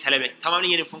 enerji tələb edir.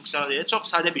 Tamamilə yeni funksiyalar deyil, çox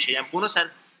sadə bir şey. Yəni bunu sən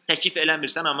təklif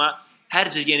eləmirsən, amma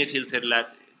hər cür yeni filtrlər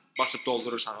basıb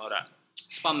doldurursan ora.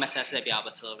 Spam məsələsi də bir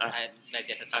abıçılıq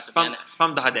vəziyyətə çatır.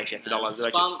 Spam daha dəhşətli olar.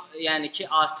 Spam yəni ki,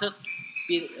 artıq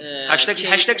bir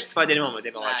hashtag istifadə edilmir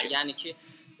demək olar ki. Yəni ki,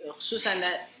 xüsusən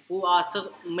də bu artıq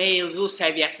mail.ru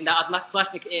səviyyəsində,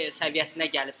 Adnaklasnik səviyyəsinə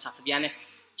gəlib çatıb. Yəni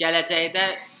gələcəkdə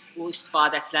bu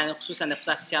istifadəçilərin, xüsusən də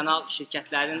professional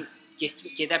şirkətlərin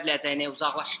gedə biləcəyini,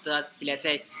 uzaqlaşdıra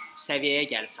biləcək səviyyəyə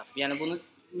gəlib çatıb. Yəni bunu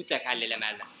mütləq həll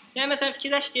etməlidirlər. Yəni məsələn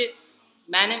fikirləş ki,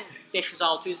 mənim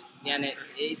 500-600 yəni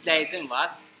izləyicim var.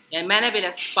 Yəni mənə belə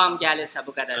spam gəlirsə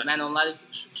bu qədər, mən onları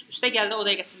üstə gəldə o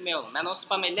dəqiqə silmək olur. Mən o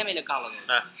spam eləmə qalır.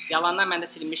 Yalandan məndə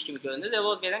silinmiş kimi görünür.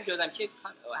 Reload verən görürəm ki,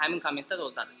 həmin kommentlər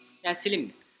ordadır. Yəni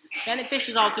silinmir. Yəni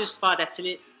 500-600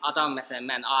 istifadəçili adam məsələn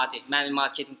mən adi, mənim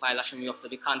marketinq paylaşımım yoxdur,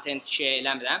 bir content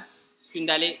eləmirəm.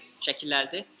 Gündəlik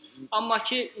şəkillərdir. Amma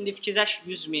ki, indi fikirləş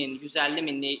 100 min, 150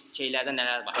 minlik şeylərdə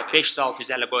nələr var.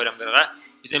 500-600-lərlə qoyuram qırağa.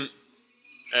 Bizim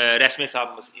rəsmi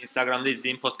hesabımız Instagramda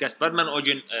izlədiyim podcast var. Mən o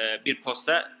gün bir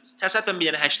postda təsadüfən bir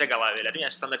dənə hashtag əlavə elədim.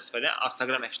 Yəni standart istifadə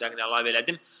Instagram hashtagını əlavə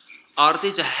elədim.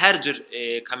 Ardıca hər cür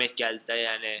komment gəldi də,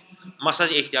 yəni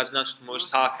masaj ehtiyacından tutmuş,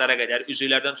 saatlara qədər,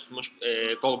 üzüklərdən tutmuş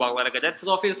qolbaqlara qədər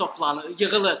profil toplanır,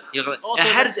 yığılır.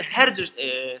 Hər cür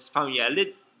spam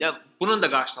gəldi. Ya bunun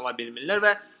da qarşısını ala bilmirlər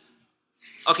və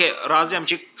razıyam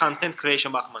ki, content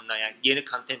creation baxımından, yəni yeni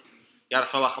content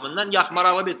yaratma baxımından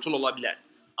maraqlı bir tool ola bilər.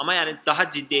 Amma yəni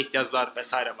daha ciddi ehtiyaclar və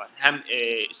s. var. Həm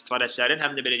istifadəçilərin,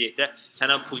 həm də belə deyək də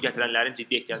sənə pul gətirənlərin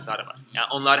ciddi ehtiyacları var. Yəni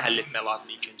onları həll etmək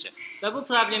lazımdır ilk öncə. Və bu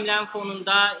problemlərin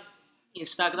fonunda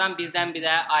Instagram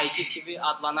birdən-birə IGTV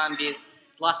adlanan bir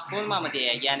platforma mı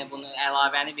deyək, yəni bunu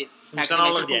əlavəni bir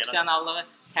funksiyonallığı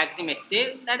təqdim etdi.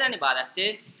 Nədən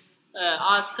ibarətdir?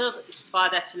 Artıq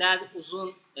istifadəçilər uzun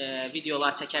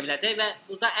videolar çəkə biləcək və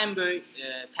burada ən böyük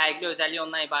fərqli özəlliyi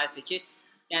ondan ibarətdir ki,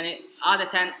 yəni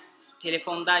adətən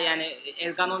telefonda, yəni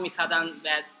ergonomikadan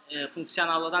və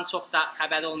funksiyonallıqdan çox da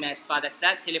xəbəri olmayan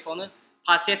istifadəçilər telefonu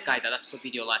portret qaydada tutub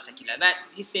videolar çəkirlər və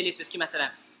hiss edirsiniz ki, məsələn,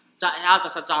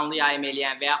 hardasa canlı yayım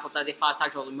eləyən və yaxud da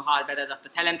reportaj olub, müharibədə zətdə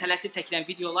tələmtələsi çəkilən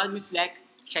videolar mütləq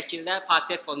şəkildə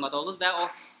portret formada olur və o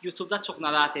YouTube-da çox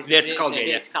narahat edici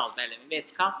vertikal, bəli,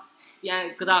 vertikal.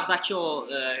 Yəni qıraqdakı o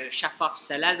şəffaf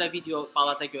hissələr və video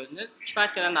balaca görünür.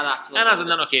 Kifayət qədər narahatçılıq. Ən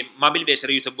azından okey, mobil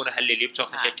versiyada YouTube bunu həll edib. Çox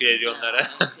təşəkkür edirəm onlara.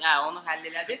 Hə, onu həll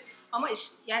elədi. Amma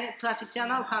yəni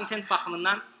professional kontent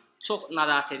baxımından çox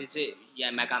narahat edici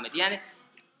yəni məqam idi. Yəni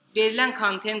verilən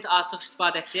kontent artıq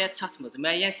istifadəçiyə çatmırdı.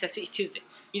 Müəyyən hissəsi itirdi.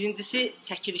 Birincisi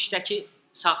çəkilişdəki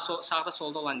sağda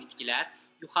solda olan itkilər,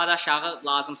 yuxarı aşağı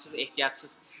lazımsız,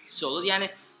 ehtiyatsız hiss olur. Yəni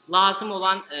lazım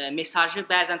olan mesajı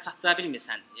bəzən çatdıra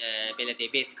bilmirsən belə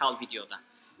deyək vertikal videoda.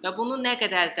 Və bunu nə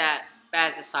qədər də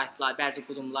bəzi saytlar, bəzi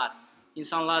qurumlar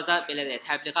insanlarda belə deyək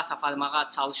təbliğat aparmağa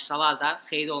çalışsalar da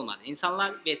xeyri olmadı.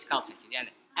 İnsanlar vertikal çəkir.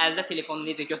 Yəni əldə telefonu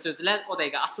necə götürdülər, o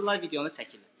dəqiqə açırlar, videonu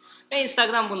çəkirlər. Və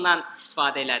Instagram bundan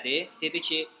istifadə elədi. Dedi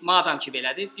ki, madam ki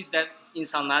belədir, biz də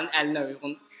insanların əlinə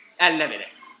uyğun əlinə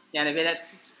verək. Yəni belə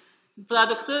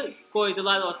produktu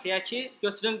qoydular ortaya ki,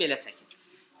 götürün belə çəkin.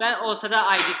 Və ortada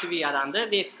IGTV yarandı,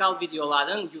 vertikal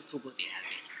videoların YouTube-u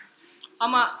deyərdik.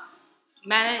 Amma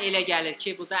mənə elə gəlir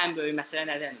ki, burada ən böyük məsələ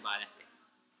nədən ibarətdir?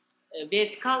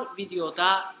 Vertikal videoda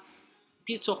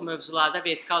bir çox mövzularda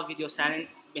vertikal video sənin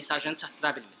mesajını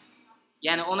çatdıra bilmir.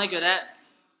 Yəni ona görə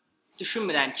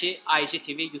düşünmürəm ki,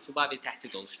 IGTV YouTube-a bir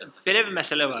təhdid oluşturacaq. Belə bir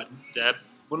məsələ var da,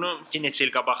 bunu neçə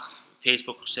il qabaq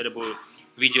Facebook xüsusilə bu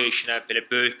video işinə belə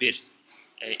böyük bir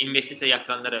investisiya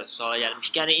yatıranlara suala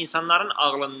gəlmiş. Yəni insanların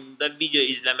ağlında video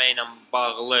izləməklə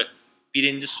bağlı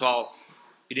birinci sual,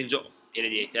 birinci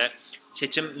belə deyək də,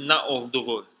 seçim nə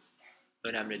olduğu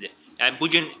önəmlidir. Yəni bu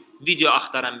gün video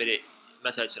axtaran biri,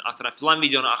 məsəl üçün atıram filan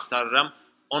videonu axtarıram,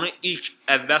 onu ilk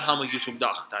əvvəl hamı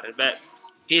YouTube-da axtarır və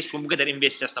Facebook bu qədər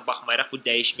investisiyasına baxmayaraq bu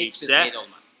dəyişməyibsə,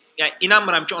 yəni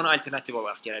inanmıram ki, ona alternativ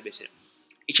olaraq gələ bilsin.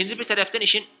 İkinci bir tərəfdən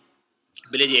işin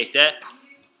belə deyək də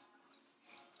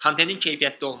kontentin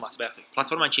keyfiyyətli olması və ya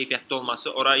platformanın keyfiyyətli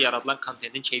olması ora yaradılan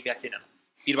kontentin keyfiyyəti ilə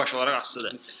birbaşa olaraq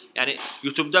asılıdır. Yəni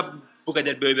YouTube-da bu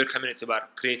qədər böyük bir community var,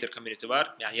 creator community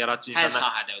var. Yəni yaradıcı insanlar hər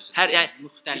sahədə özü. Hər yəni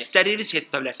müxtəlif istədiyiniz şey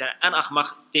tuta bilərsiniz. Ən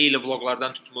axmaq daily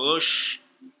vloqlardan tutmuş,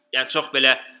 yəni çox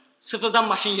belə sıfırdan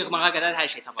maşın yığmağa qədər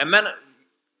hər şey tapar. Mən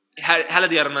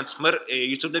hələ də yarımdan çıxmır.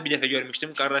 YouTube-da bir dəfə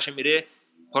görmüşdüm. Qardaşım biri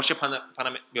Porsche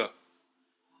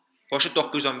Porsche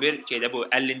 911 şeydə bu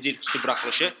 50-ci il xüsusi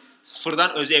buraxılışı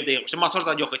sıfırdan özü evdə yığmışdı. Motor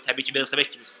zad yox idi, təbii ki, velosiped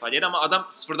kimi istifadə edir, amma adam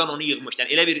sıfırdan onu yığmışdı.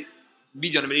 Yəni elə bir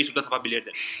videonu belə YouTube-da tapa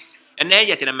bilirdi. Yəni nəyə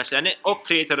gətirən məsələni? O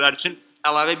kreatorlar üçün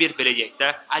əlavə bir belə deyək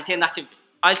də alternativdir.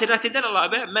 Alternativdən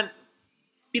əlavə mən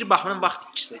bir baxımdan vaxt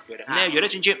itkisi də görürəm. Nəyə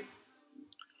görə? Çünki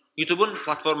YouTube-un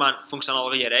platformanın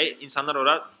funksionallığı gərəyi insanlar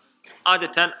ora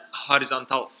adətən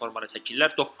horizontal formada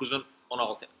çəkirlər. 9-un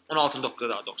 16, 16-ın 9-u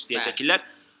daha doğrusu deyə çəkirlər.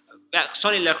 Və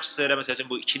son illər xüsusilə məsəl üçün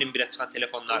bu 2001-ə çıxan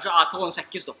telefonlar artıq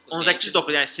 18.9.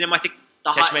 18.9 yəni sinematik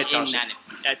çəkməyə çalışır.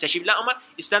 Yəni çəkiblər, amma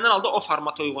istənilən halda o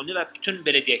formata uyğundur və bütün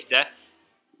belə deyək də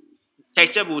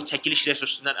təkcə bu çəkiliş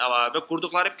resursundan əlavə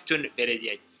qurduqları bütün belə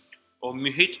deyək o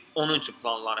mühit onun üçün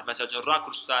planlanır. Məsəl üçün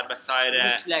rakurslar və s.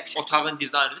 otağın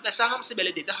dizaynı və s. hamısı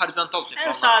belə deyək də horizontal üçün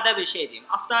planlanır. Ən sadə bir şey deyim.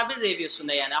 Avtomobil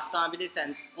reviewsunda, yəni avtomobili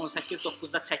sən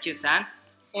 18.9-da çəkirsən,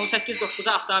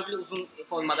 18.9-a avtomobil uzun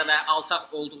formada və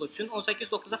alçaq olduğu üçün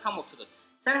 18.9-a tam oturur.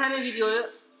 Sən həmin videoyu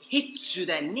heç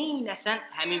cürə nə etsən,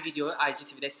 həmin videoyu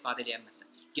IGTV-də istifadə edə bilməzsən.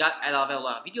 Ya əlavə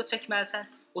olaraq video çəkməlisən,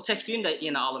 o çəkdiyin də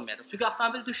yenə alınmayacaq. Çünki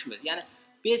avtomobil düşmür. Yəni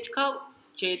vertikal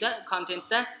şeydə,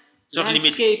 kontentdə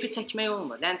landscape-i çəkmək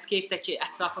olmur. Landscape-dəki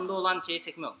ətrafında olan şeyi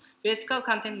çəkmək olmur. Vertikal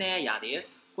kontent nəyə yarayır?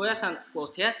 Qoyasan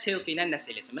ortaya selfie ilə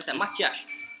nəsə eləsin. Məsələn, makyaj.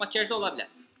 Makyajda ola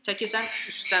bilər. Çəkirsən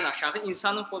üstdən aşağı,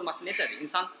 insanın forması necədir?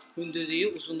 İnsan hündürlüyü,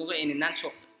 uzunluğu enindən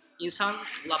çoxdur.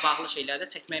 İnsanla bağlı şeylərdə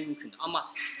çəkmək mümkündür. Amma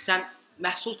sən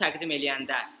məhsul təqdim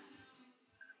eləyəndə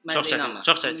çox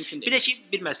çətin. Bir də ki,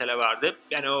 bir məsələ vardı.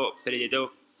 Yəni o belə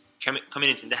o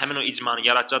community-də həmin o icmanı,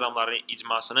 yaradıcı adamların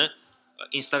icmasını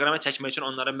Instagrama çəkmək üçün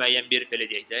onlara müəyyən bir belə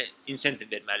deyək də insentiv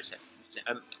verməlisən.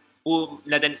 Bu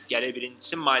nədən gəlir?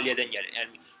 Birincisi maliyyədən gəlir.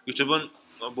 Yəni YouTube-un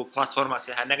bu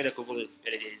platforması hər nə qədər Google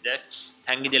belə deyək də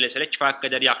tənqid eləsələr kifayət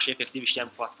qədər yaxşı, effektiv işləyən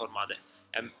bir platformadır.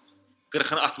 Yəni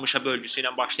 40-ın 60-a bölgüsü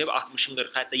ilə başlayıb 60-ın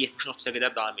 40-a, hətta 70-in 30-a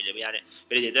qədər davam edir. Yəni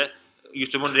belə deyək də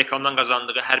YouTube-un reklamdan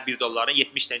qazandığı hər 1 dolların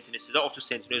 70 sentini sizə 30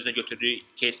 sentini özünə götürdüyü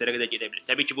кейslərə qədər gedə bilər.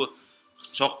 Təbii ki, bu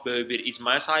çox böyük bir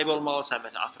icmaya sahib olmalısan,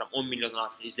 məsələn, atıram 10 milyondan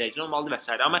artıq izləyicin olmalıdır və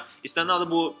s. Amma istənilən halda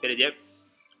bu belə deyək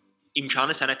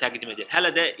imkanı sənə təqdim edir.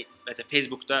 Hələ də məsələn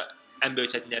Facebookda ən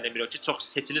böyük çətinliklərdən biri o ki, çox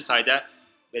seçili sayda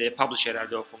belə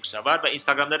publisherlərdə o funksiya var və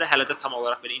Instagramda da hələ də tam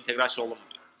olaraq belə inteqrasiya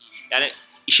olunmur. Yəni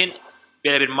işin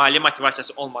belə bir maliyyə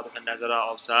motivasiyası olmadığını nəzərə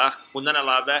alsaq, bundan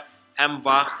əlavə həm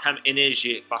vaxt, həm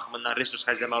enerji baxımından resurs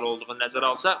xərcləməli olduğunu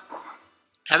nəzərə alsaq,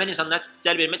 həmin insanlara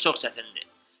cəlb etmək çox çətindir.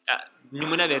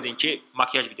 nümunə verdin ki,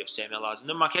 makyaj videosu çəkmək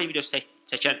lazımdır. Makyaj videosu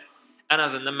çəkən ən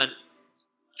azından mən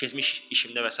keçmiş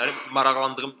işimdə və s.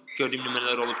 maraqlandığım, gördüyüm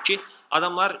nümunələr olub ki,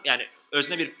 adamlar, yəni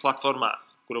özünə bir platforma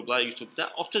qurublar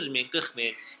YouTube-da 30.000,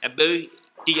 40.000, yəni böyük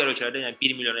digər ölkələrdə yəni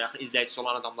 1 milyona yaxın izləyicisi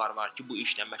olan adamlar var ki, bu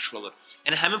işlə məşğul olur.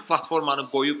 Yəni həmin platformanı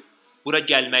qoyub bura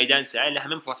gəlməkdənsə, elə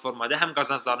həmin platformada həm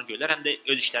qazanclarını görürlər, həm də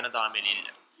öz işlərinə davam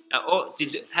edirlər. Yəni o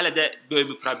hələ də böyük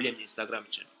bir problemdir Instagram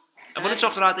üçün. Yəni, bunu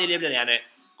çox rahat eləyə bilər. Yəni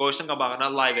qoysun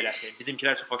qabağına live eləsin.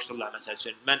 Bizimkilər çox xoşdurlar məsəl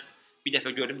üçün. Mən bir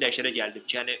dəfə gördüm, dəhşətə gəldim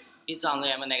ki, yəni bir canlı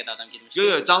yayıma nə qədər adam girmişdi?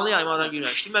 Yox, canlı yayıma adam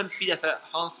girməmişdi. Mən bir dəfə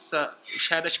hansısa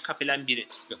şəhərdəki kafelerin biri,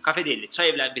 kafe deyildi, çay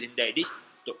evlərinin birində idik.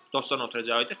 Dostlarla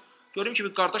oturacaqdıq. Gördüm ki,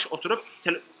 bir qardaş oturub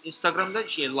Instagramda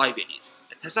live eləyir.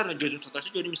 Təsəvvürən gözüm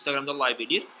çataşdı, gördüm Instagramda live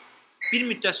eləyir. Bir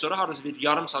müddət sonra hardasa bir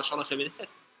yarım saat şalan söhbət etdi.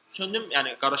 Söndüm,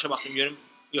 yəni qardaşa baxdım, görüm,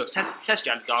 yox, səs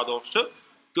gəldi daha doğrusu.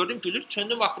 Gördüm gülür,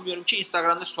 söndüm baxdım görüm ki,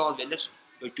 Instagramda sual verirlər,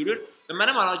 gülür. Və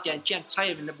mənə maraq gəldi ki, yəni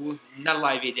çay evində bu nə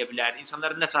live edə bilər,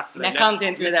 insanlara nə çatdıra bilər, nə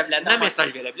content verə bilər, nə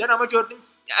mesaj verə bilər. Amma gördüm,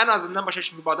 ən azından başa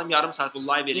düşdüm ki, bu adam yarım saat bu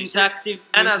live eləyirsə, interaktiv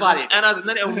mühit var idi. Ən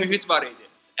azından o mühit var idi.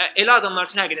 Elə adamlar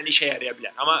üçün həqiqətən işə yaraya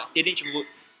bilər. Amma dediyim kimi bu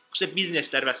xüsusilə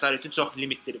bizneslər və s. üçün çox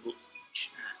limitdir bu.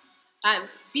 Hə,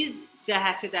 bir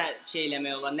cəhəti də şey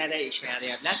eləmək olar, nədə işə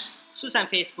yaraya bilər?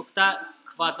 Xüsusən Facebookda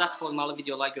kvadrat formalı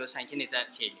videolar görsən ki, necə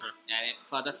şey eləyir. Yəni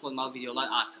kvadrat formalı videolar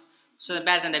artır. Sonra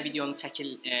bəzən də videonu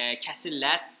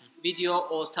kəsirlər. Video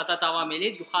ortada davam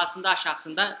edir, yuxarısında,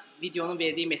 aşağısında videonun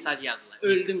verdiyi mesaj yazılır.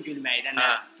 Öldüm gülməkdən.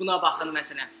 Buna baxın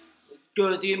məsələn.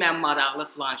 Gördüyüm ən maraqlı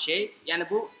filan şey. Yəni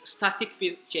bu statik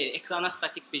bir şey, ekrana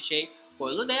statik bir şey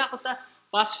qoyulur və yaxud da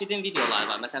BuzzFeed-in videoları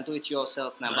var. Məsələn, do it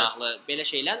yourself-la bağlı belə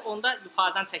şeylər. Onda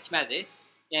yuxarıdan çəkmədir.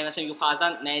 Yəni məsələn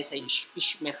yuxarıdan nəyisə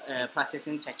iş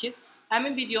prosesini çəkir.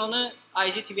 Həmin videonu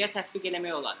IGTV-yə tətbiq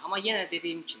eləmək olar. Amma yenə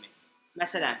dediyim kimi,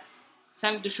 məsələn,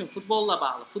 sən düşün futbolla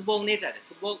bağlı. Futbol necədir?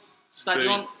 Futbol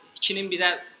stadion 2-nin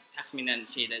 1-ə təxminən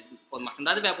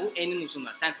formatındadır və bu enin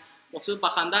uzunluğu. Sən oturub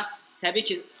baxanda təbii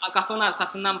ki, qapının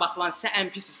arxasından baxılan hissə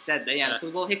ən pis hissədir. Yəni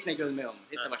futbol heç nə görmək olmur,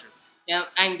 heç nə başa. Yəni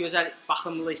ən gözəl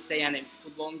baxımlı hissə, yəni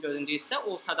futbolun göründüyü hissə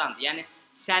ortadandır. Yəni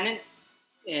sənin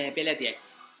belə deyək,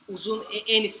 uzun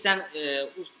en hissən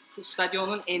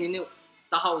stadionun enini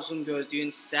daha uzun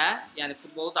gördüyün hissə, yəni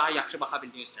futbolu daha yaxşı baxa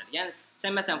bildiyin hissədir. Yəni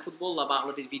sən məsələn futbolla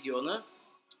bağlı bir videonu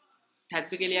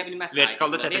tətbiq eləyə bilməzsən.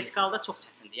 Vertikalda çox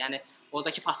çətindir. Yəni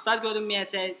oradakı paslar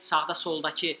görünməyəcək, sağda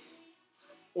soldakı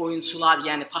oyunçular,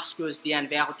 yəni pas gözləyən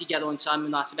və yaxud digər oyunçuların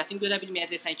münasibətini görə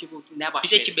bilməyəcəksən ki, bu nə baş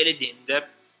verir. Bir də ki, belə deyim də,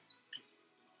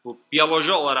 bu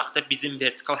bioloji olaraq da bizim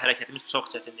vertikal hərəkətimiz çox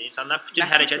çətindir. İnsanlar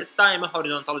bütün hərəkəti daimi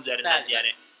horizontal üzərindədir.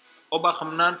 Yəni o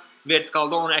baxımdan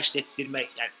vertikalda onu əks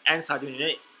etdirmək, yəni ən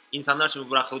sadə insanlar üçün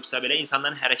buraxılıbsa belə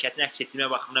insanların hərəkətini əks etdirmə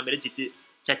baxımından belə ciddi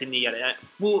çətinlik yaradır. Yəni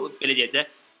bu belə deyək də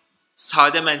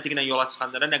sadə məntiqlə yola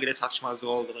çıxanlara nə qədər çatışmazlıq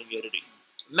olduğunu görürük.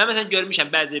 Mən məsələn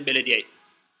görmüşəm bəzi belə deyək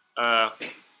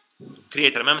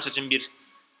creator, mən məsəl üçün bir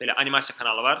belə animasiya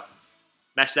kanalı var.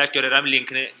 Məsləhət görərəm,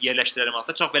 linkini yerləşdirərəm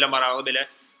altda. Çox belə maraqlı, belə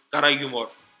qara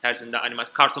yumor tərzində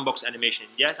animasiya, Cartoon Box Animation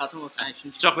deyə.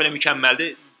 Çox belə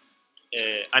mükəmməldir.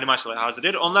 Animasiyalar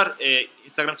hazırlayır. Onlar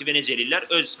Instagram TV necə eləyirlər?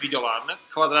 Öz videolarını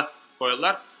kvadrat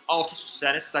qoyurlar. Alt üst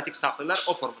hissəni statik saxlayırlar,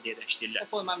 o formada yerləşdirirlər.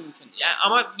 O forma mümkündür. Yəni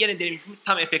amma yenə deyim ki,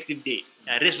 tam effektiv deyil.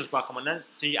 Yəni resurs baxımından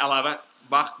çünki əlavə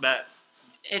vaxt və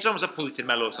heç olmasa pul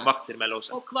itirməli olsun, vaxt itirməli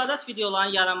olsun. O kvadrat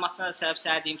videoların yaranmasına səbəb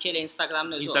səhədiyim ki, elə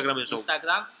Instagramın özü olur.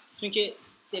 Instagram. Çünki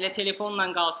elə telefonla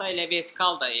qalsa elə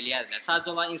vertikal da eləyərlər.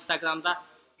 Sadəcə olan Instagramda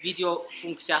video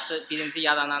funksiyası birinci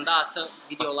yarananda artıq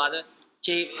videoları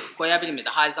qoya bilmirdi.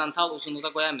 Horizontal uzunluqda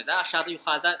qoya bilmirdi. Aşağıda,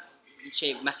 yuxarıda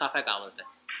məsafə qalırdı.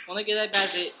 Ona görə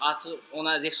bəzi artıq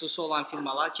ona resursu olan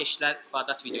firmalar keçdilər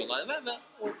kvadrat videoları və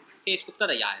o Facebookda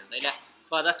da yayıldı. Elə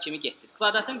kvadrat kimi getdi.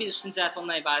 Kvadratın bir üstün cəhəti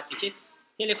ondan ibarətdir ki,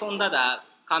 telefonda da,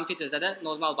 kompüterdə də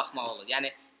normal baxmaq olur.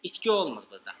 Yəni itki olmur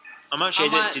burada. Amma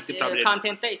ciddi problem.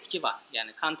 Kontentdə itki var.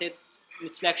 Yəni kontent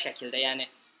mütləq şəkildə, yəni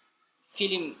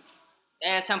film,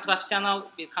 əgər sən professional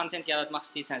bir kontent yaratmaq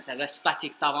istəyirsənsə və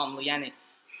statik, davamlı, yəni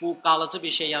bu qalıcı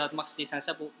bir şey yaratmaq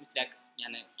istəyirsənsə, bu mütləq,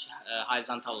 yəni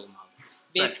horizontal olmalıdır.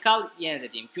 Vertikal, yenə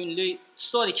də deyim, günlük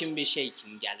story kimi bir şey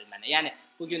kimi gəlir mənə. Yəni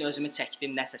bugün özümü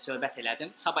çəkdim, nəsə söhbət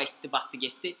elədim, sabah itdi, batdı,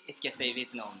 getdi, heç kəslə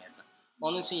evinə olmayacaq.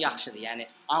 Onun üçün yaxşıdır. Yəni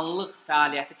anlıq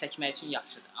fəaliyyəti çəkmək üçün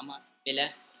yaxşıdır. Amma belə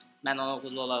mən ona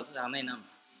uğurlu olacağına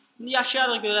inanmıram. İndi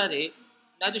yaşayarıq görərik.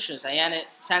 Nə düşünürsən? Yəni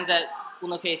səncə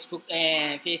bunu Facebook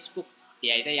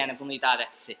deyək də, yəni bunun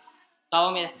idarəçisi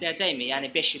davam etdirəcəkmi?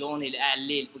 Yəni 5 il, 10 il,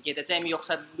 50 il bu gedəcəkmi,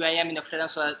 yoxsa müəyyən bir nöqtədən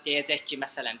sonra deyəcək ki,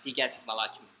 məsələn, digər firmalar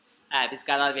kimi, biz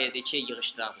qərar verdik ki,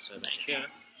 yığışdıraq bu söhbəti.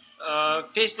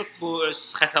 Facebook bu öz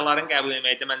xətalarını qəbul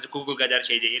etməkdə məncə Google qədər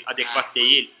şey deyil, adekvat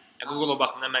deyil. Google o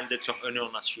baxımdan məncə çox önə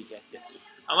olmaz şirkətdir.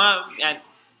 Amma yəni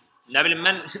nə bilim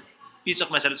mən bir çox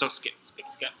məsələ çox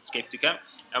skeptikam.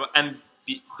 Amma ən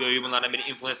böyük bunlardan biri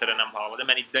influencerlarla bağlıdır.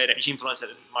 Mən iddia edirəm ki,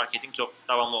 influencer marketinq çox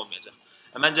davamlı olmayacaq.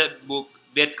 Məncə bu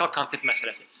vertikal kontent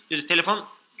məsələsi. Düzdür, telefon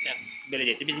yəni belə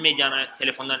deyək də biz medianı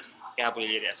telefondan qəbul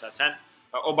edirik əsasən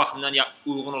və o baxımdan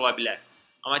uyğun ola bilər.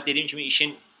 Amma dediyim kimi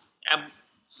işin yəni,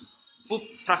 bu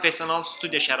professional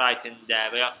studiya şəraitində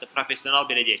və yaxud da professional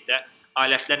belə deyək də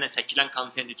alətlərlə çəkilən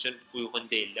kontent üçün uyğun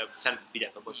deyil. Sən bir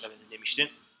dəfə bu səbəbini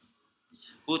demişdin.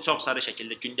 Bu çox sadə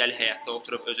şəkildə gündəlik həyatda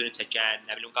oturub özünü çəkən,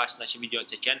 nə bilim qarşısındakı video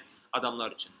çəkən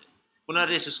adamlar üçündür. Buna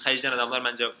resurs xərcləyən adamlar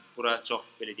məncə bura çox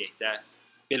belə deyək də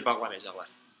bel bağlamayacaqlar.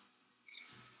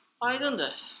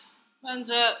 Aydındır.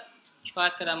 Məncə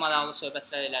kifayət qədər maraqlı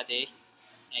söhbətlər elədik,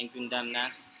 yəni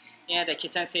gündəmdən. Yenə də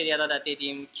keçən seriyada da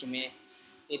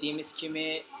dediyimiz kimi,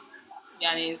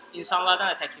 yəni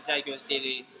insanlardan da təkliflər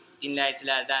gözləyirik,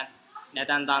 dinləyicilərdən,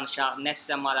 nədən danışaq, nə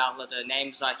sizə maraqlıdır,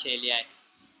 nəyi müzakirə eləyək.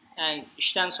 Yəni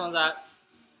işdən sonra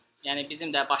yəni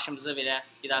bizim də başımızı belə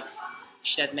biraz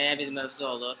işlətməyə bir mövzu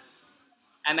olur.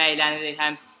 Həm əylənirik,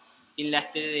 həm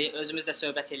dinlətdiririk, özümüz də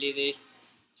söhbət eləyirik,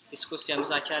 diskussiya,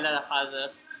 müzakirələr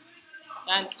aparırıq.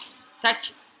 Yəni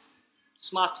tək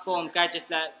smartfon,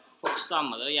 gadgetlər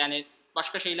fokuslanmırıq. Yəni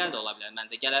başqa şeylər də ola bilər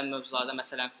məncə. Gələn mövzularda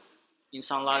məsələn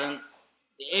insanların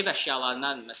ev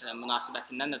əşyalarından məsələn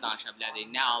münasibətindən də danışa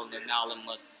bilərik. Nə alınır, nə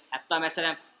alınmır. Hətta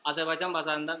məsələn Azərbaycan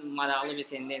bazarında maraqlı bir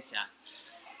tendensiya.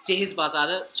 Cehiz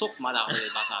bazarı çox maraqlı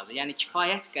bir bazardır. Yəni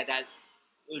kifayət qədər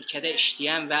ölkədə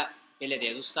işləyən və belə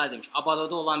deyək, ruslar demiş,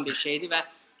 abaroda olan bir şeydir və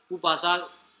bu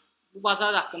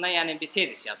bazar haqqında yəni bir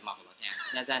tezis yazmaq olar.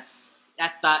 Yəni nəzər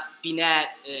hətta binə,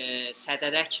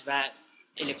 sədərək və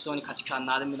elektronika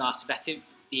dükanları münasibəti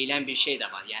deyilən bir şey də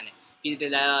var. Yəni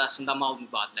bir-birləri arasında mal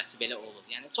mübadiləsi belə olur.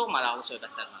 Yəni çox maraqlı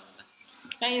söhbətlər var burada.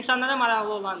 Yəni insanlara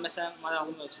maraqlı olan, məsələn,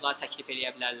 maraqlı mövzular təklif eləyə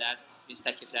bilərlər. Biz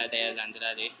təklifləri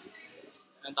dəyərləndirərik.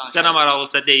 Sizə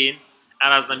maraqlısa deyin.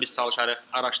 Ən azından biz çalışarıq,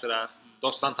 araşdıraq,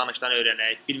 dostdan, tanışdan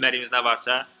öyrənək. Bilmədiyimiz nə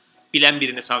varsa, bilən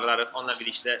birini çağırarıq, onunla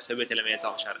birlikdə söhbət eləməyə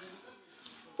çalışarıq.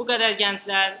 Bu qədər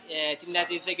gənclər,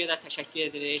 dinlədiyinizə görə təşəkkür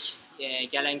edirik.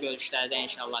 Gələn görüşlərdə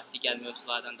inşallah digər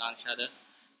mövzulardan danışarıq.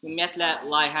 Ümumiyyətlə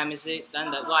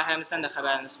layihəmizdən də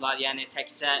xəbəriniz var. Yəni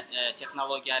təkcə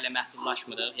texnologiya ilə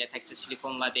məhdudlaşmırıq. Yəni təkcə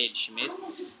silikonla deyil işimiz.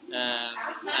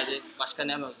 Başqa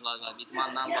nə mövzular var?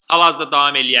 İdmandan var. Hal-hazırda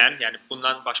davam eləyən, yəni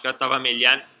bundan başqa davam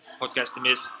eləyən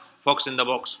podkastımız Fox in the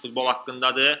Box futbol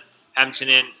haqqındadır.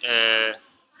 Həmçinin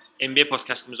NBA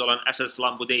podkastımız olan Əsl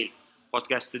İslam bu deyil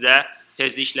podkastı da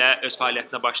tezliklə öz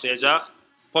fəaliyyətinə başlayacaq.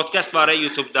 Podkast var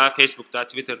YouTube-da, Facebook-da,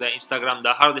 Twitter-da,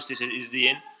 Instagram-da, harda istəyirsiniz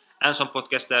izləyin. Ən son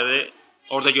podkastları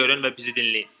orada görün və bizi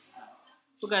dinləyin.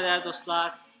 Bu qədər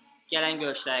dostlar, gələn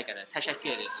görüşlərə qədər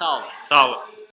təşəkkür edirik. Sağ olun. Sağ olun.